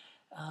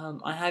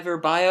I have your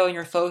bio and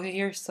your photo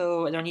here,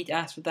 so I don't need to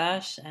ask for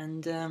that.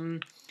 And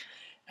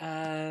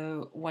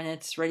when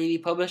it's ready to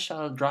be published,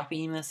 I'll drop you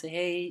an email and say,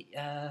 hey,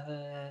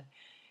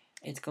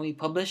 it's going to be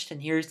published, and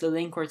here's the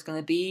link where it's going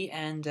to be.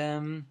 And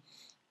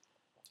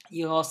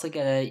you'll also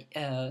get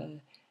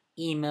a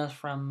email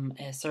from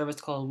a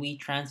service called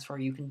WeTransfer.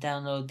 You can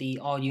download the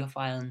audio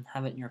file and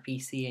have it in your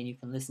PC, and you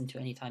can listen to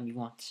it anytime you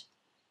want.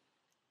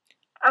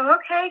 Oh,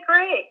 okay,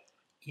 great.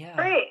 Yeah.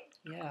 Great.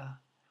 Yeah.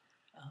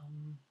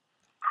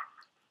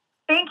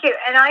 Thank you,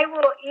 and I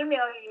will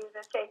email you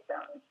the safe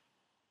zones.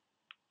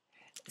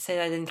 Say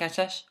that I didn't catch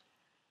that?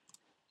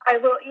 I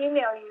will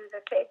email you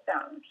the safe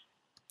zones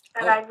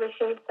that I've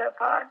received so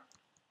far.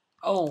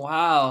 Oh,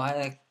 wow.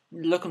 I'm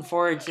looking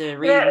forward to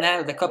reading that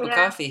with a cup of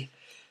coffee.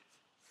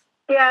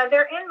 Yeah,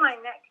 they're in my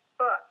next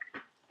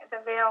book, The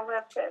Veil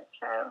Lifted,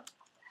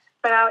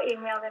 but I'll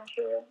email them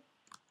to you.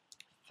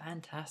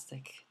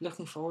 Fantastic.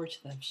 Looking forward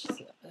to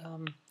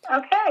them.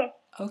 Okay.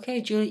 Okay,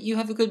 Julie, you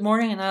have a good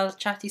morning, and I'll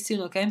chat to you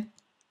soon, okay?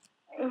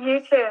 You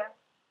too.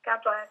 God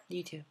bless.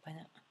 You too. Bye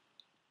now.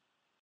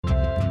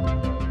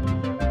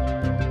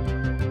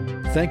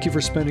 Thank you for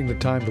spending the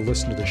time to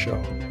listen to the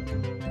show.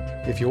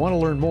 If you want to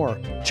learn more,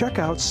 check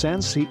out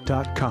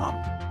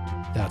Sanseat.com.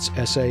 That's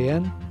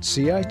SANCIT.com.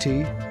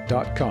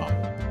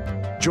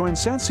 Join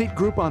Sanseat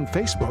Group on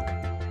Facebook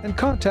and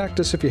contact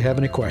us if you have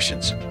any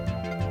questions.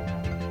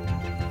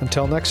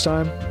 Until next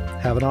time,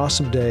 have an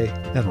awesome day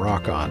and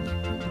rock on.